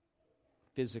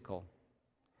 Physical.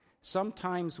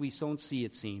 Sometimes we don't see,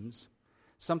 it seems,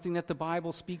 something that the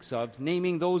Bible speaks of,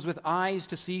 naming those with eyes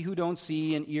to see who don't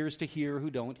see and ears to hear who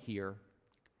don't hear.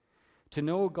 To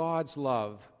know God's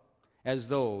love as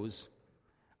those,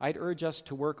 I'd urge us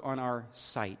to work on our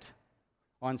sight,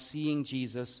 on seeing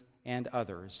Jesus and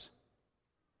others,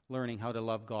 learning how to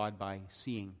love God by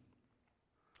seeing.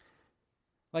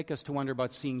 I'd like us to wonder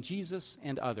about seeing Jesus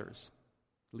and others.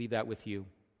 Leave that with you.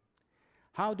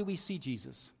 How do we see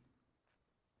Jesus?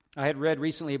 I had read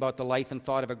recently about the life and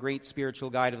thought of a great spiritual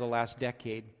guide of the last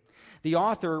decade. The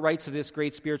author writes of this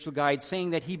great spiritual guide, saying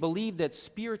that he believed that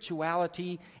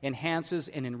spirituality enhances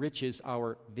and enriches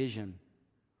our vision.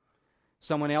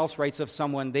 Someone else writes of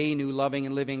someone they knew loving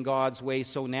and living God's way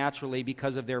so naturally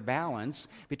because of their balance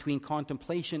between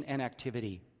contemplation and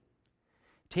activity.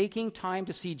 Taking time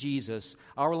to see Jesus,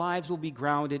 our lives will be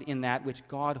grounded in that which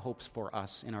God hopes for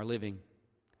us in our living.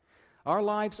 Our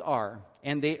lives are,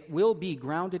 and they will be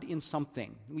grounded in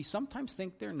something. We sometimes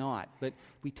think they're not, but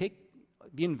we take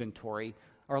the inventory.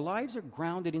 Our lives are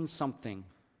grounded in something.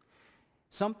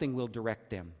 Something will direct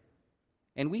them.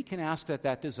 And we can ask that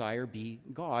that desire be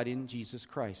God in Jesus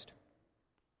Christ.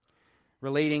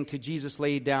 Relating to Jesus'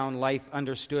 laid down life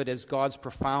understood as God's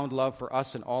profound love for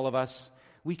us and all of us,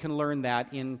 we can learn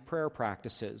that in prayer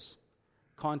practices,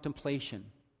 contemplation,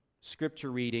 scripture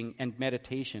reading, and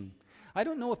meditation. I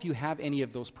don't know if you have any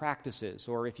of those practices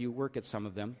or if you work at some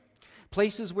of them.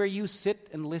 Places where you sit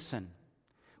and listen,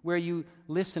 where you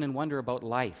listen and wonder about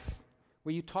life,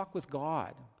 where you talk with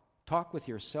God, talk with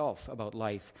yourself about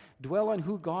life, dwell on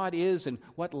who God is and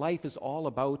what life is all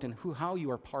about and how you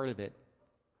are part of it.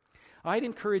 I'd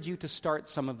encourage you to start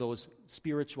some of those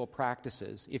spiritual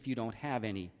practices if you don't have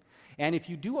any. And if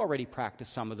you do already practice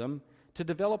some of them, to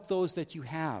develop those that you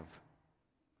have.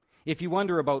 If you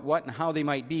wonder about what and how they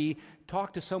might be,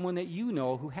 talk to someone that you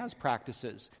know who has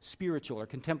practices, spiritual or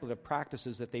contemplative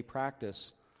practices that they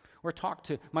practice. Or talk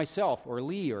to myself or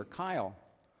Lee or Kyle.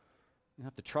 You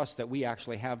have to trust that we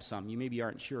actually have some. You maybe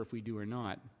aren't sure if we do or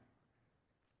not.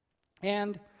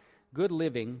 And good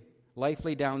living, life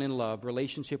laid down in love,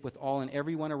 relationship with all and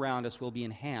everyone around us will be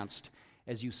enhanced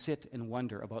as you sit and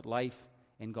wonder about life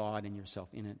and God and yourself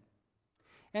in it.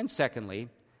 And secondly,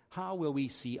 how will we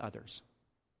see others?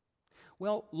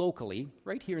 Well, locally,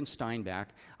 right here in Steinbach,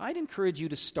 I'd encourage you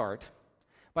to start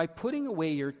by putting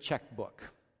away your checkbook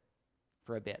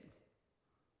for a bit.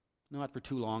 Not for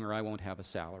too long or I won't have a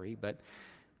salary, but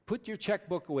put your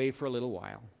checkbook away for a little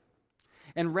while.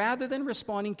 And rather than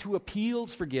responding to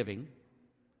appeals for giving,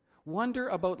 wonder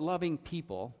about loving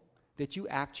people that you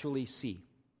actually see.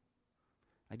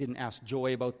 I didn't ask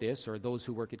Joy about this or those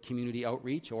who work at Community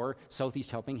Outreach or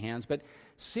Southeast Helping Hands, but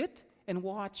sit and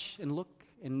watch and look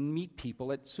and meet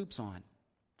people at Soups On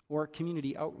or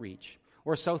Community Outreach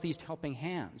or Southeast Helping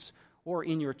Hands or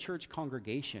in your church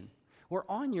congregation or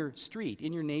on your street,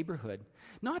 in your neighborhood,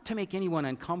 not to make anyone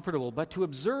uncomfortable, but to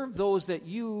observe those that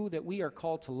we are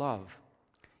called to love.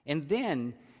 And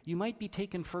then you might be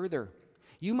taken further.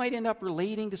 You might end up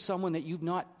relating to someone that you've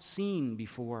not seen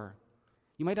before.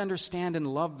 You might understand and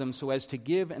love them so as to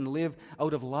give and live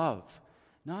out of love,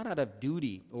 not out of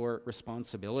duty or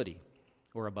responsibility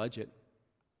or a budget.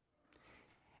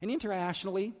 And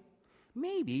internationally,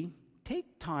 maybe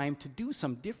take time to do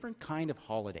some different kind of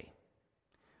holiday.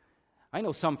 I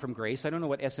know some from Grace. I don't know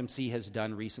what SMC has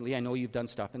done recently. I know you've done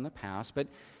stuff in the past, but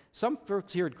some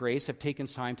folks here at Grace have taken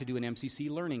time to do an MCC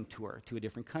learning tour to a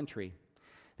different country.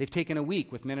 They've taken a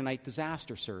week with Mennonite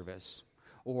Disaster Service,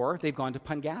 or they've gone to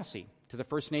Pangasi, to the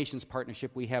First Nations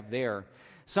partnership we have there.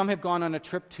 Some have gone on a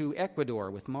trip to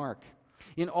Ecuador with Mark.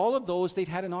 In all of those, they've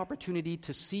had an opportunity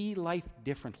to see life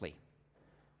differently.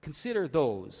 Consider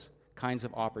those kinds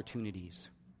of opportunities.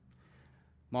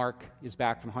 Mark is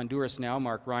back from Honduras now,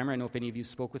 Mark Reimer. I don't know if any of you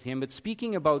spoke with him, but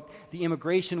speaking about the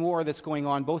immigration war that's going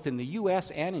on both in the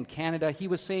U.S. and in Canada, he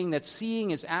was saying that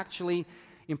seeing is actually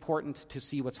important to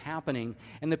see what's happening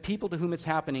and the people to whom it's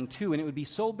happening to, and it would be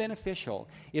so beneficial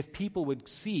if people would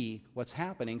see what's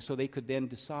happening so they could then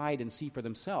decide and see for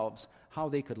themselves how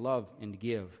they could love and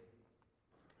give.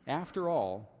 After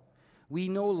all, we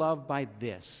know love by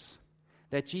this,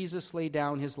 that Jesus laid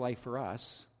down his life for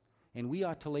us, and we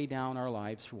ought to lay down our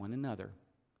lives for one another.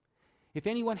 If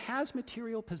anyone has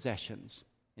material possessions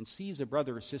and sees a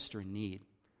brother or sister in need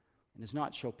and does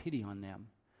not show pity on them,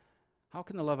 how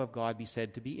can the love of God be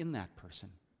said to be in that person?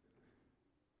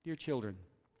 Dear children,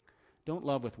 don't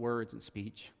love with words and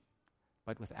speech,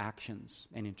 but with actions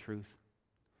and in truth.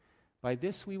 By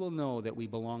this we will know that we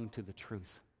belong to the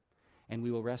truth, and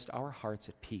we will rest our hearts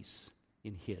at peace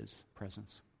in his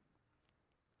presence.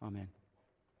 Amen.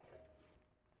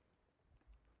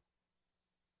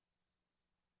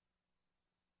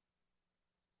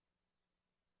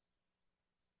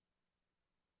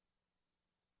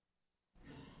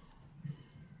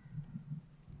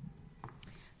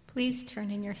 Please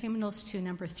turn in your hymnals to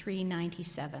number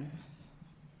 397.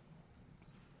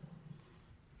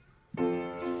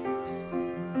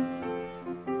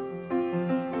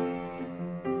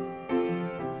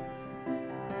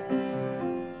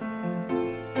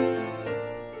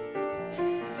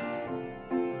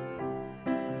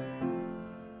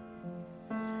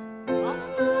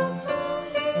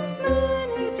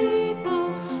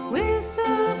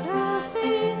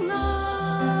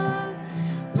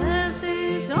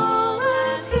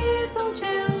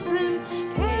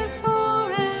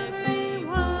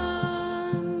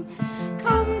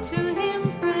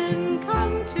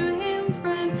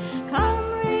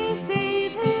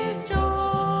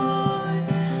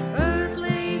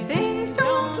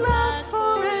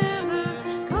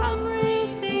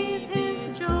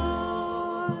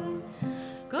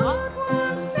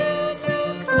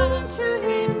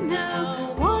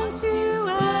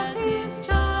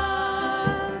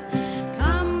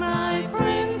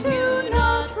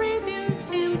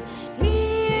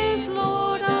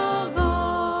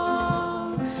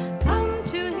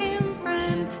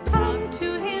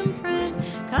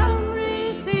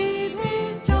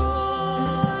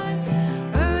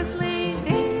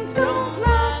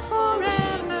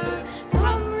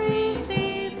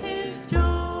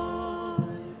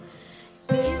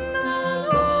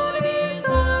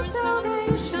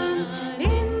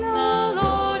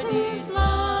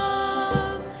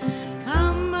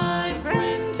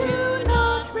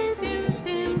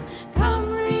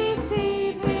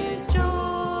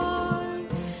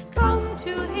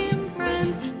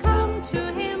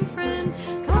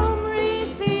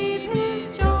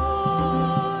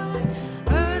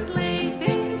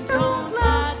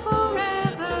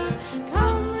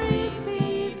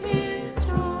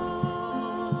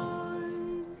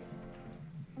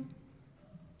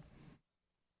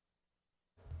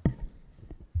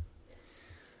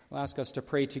 I'll ask us to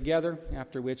pray together,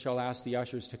 after which I'll ask the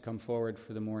ushers to come forward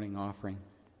for the morning offering.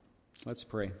 Let's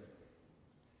pray.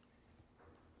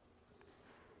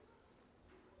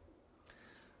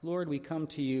 Lord, we come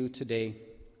to you today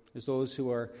as those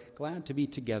who are glad to be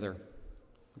together,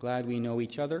 glad we know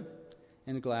each other,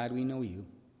 and glad we know you.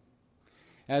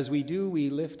 As we do, we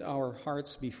lift our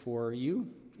hearts before you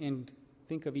and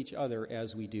think of each other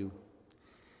as we do.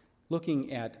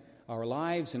 Looking at our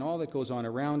lives and all that goes on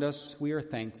around us, we are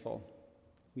thankful.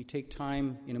 We take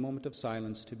time in a moment of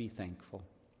silence to be thankful.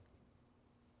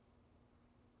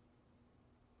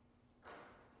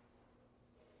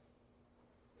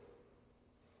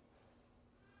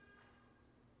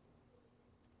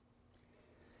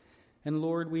 And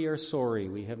Lord, we are sorry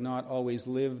we have not always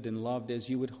lived and loved as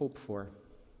you would hope for.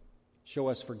 Show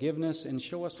us forgiveness and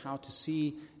show us how to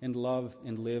see and love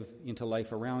and live into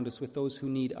life around us with those who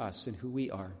need us and who we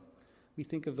are. We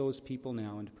think of those people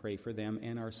now and pray for them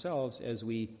and ourselves as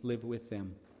we live with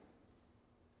them.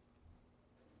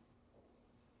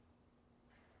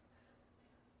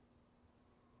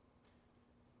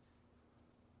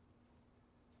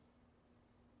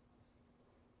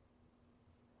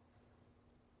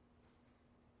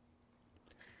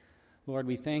 Lord,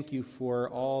 we thank you for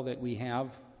all that we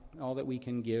have, all that we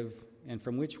can give, and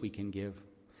from which we can give.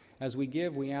 As we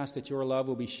give, we ask that your love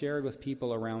will be shared with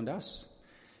people around us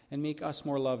and make us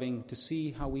more loving to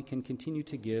see how we can continue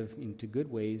to give into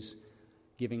good ways,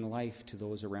 giving life to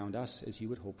those around us as you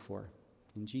would hope for.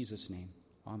 In Jesus' name,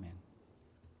 amen.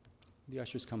 The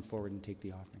ushers come forward and take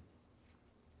the offering.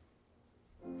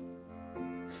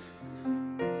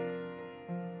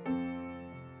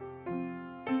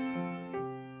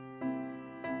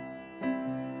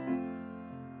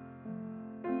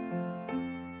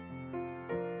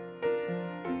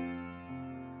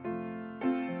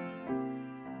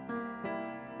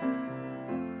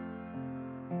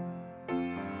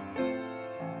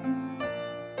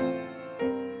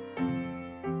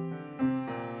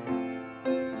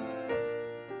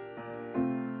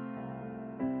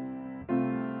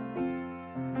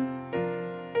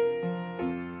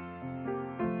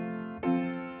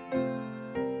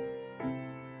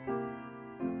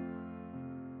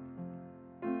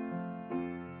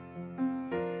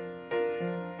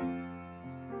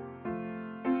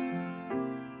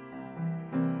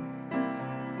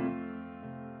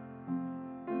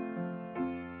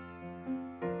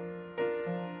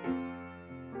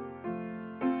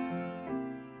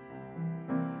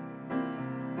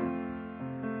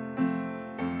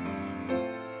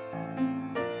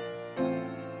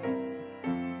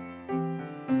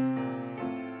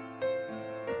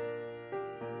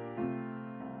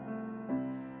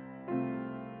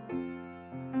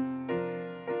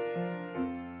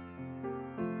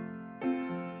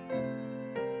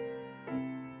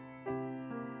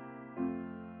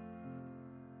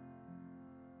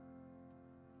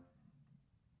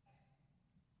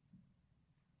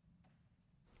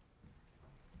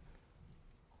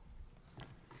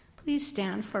 Please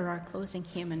stand for our closing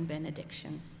hymn and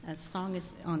benediction. That song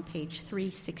is on page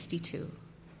 362.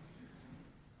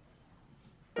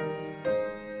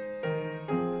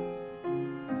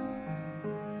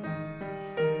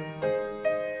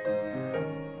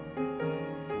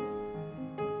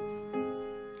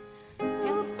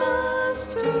 Help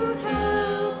us to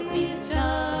help each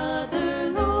other,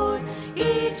 Lord,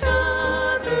 each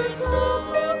other's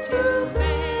hope to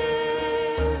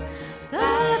bear,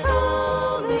 that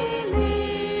all may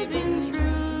live in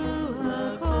true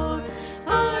accord,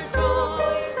 our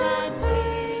joys and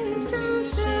pains to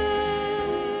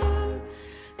share.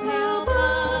 Help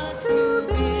us to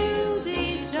build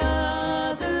each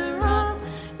other up,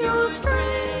 your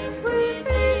strength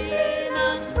within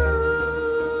us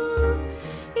prove.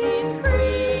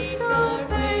 Increase our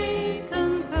faith,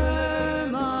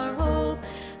 confirm our hope,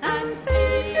 and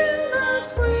fill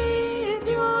us with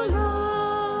your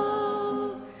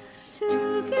love.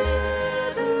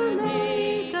 Together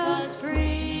make us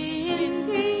free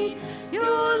indeed,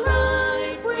 your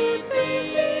light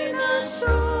within us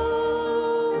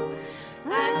show,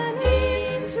 and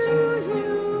into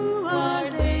you our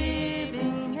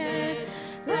living head,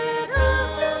 let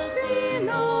us in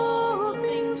all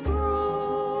things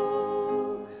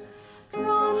grow.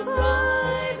 Drawn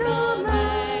by the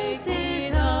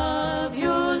magnet of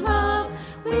your love,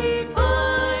 we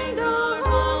find our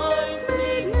hearts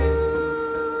made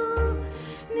new.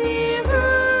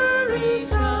 Nearer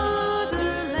each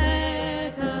other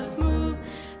let us move,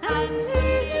 and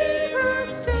nearer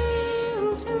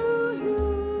still to you.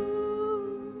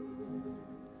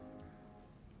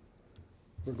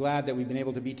 We're glad that we've been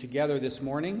able to be together this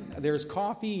morning. There's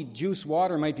coffee, juice,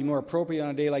 water might be more appropriate on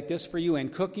a day like this for you,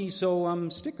 and cookies, so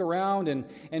stick around and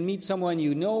meet someone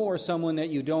you know or someone that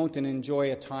you don't and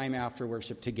enjoy a time after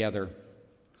worship together.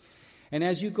 And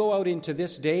as you go out into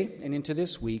this day and into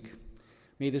this week,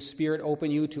 may the Spirit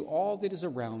open you to all that is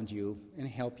around you and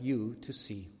help you to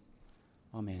see.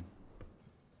 Amen.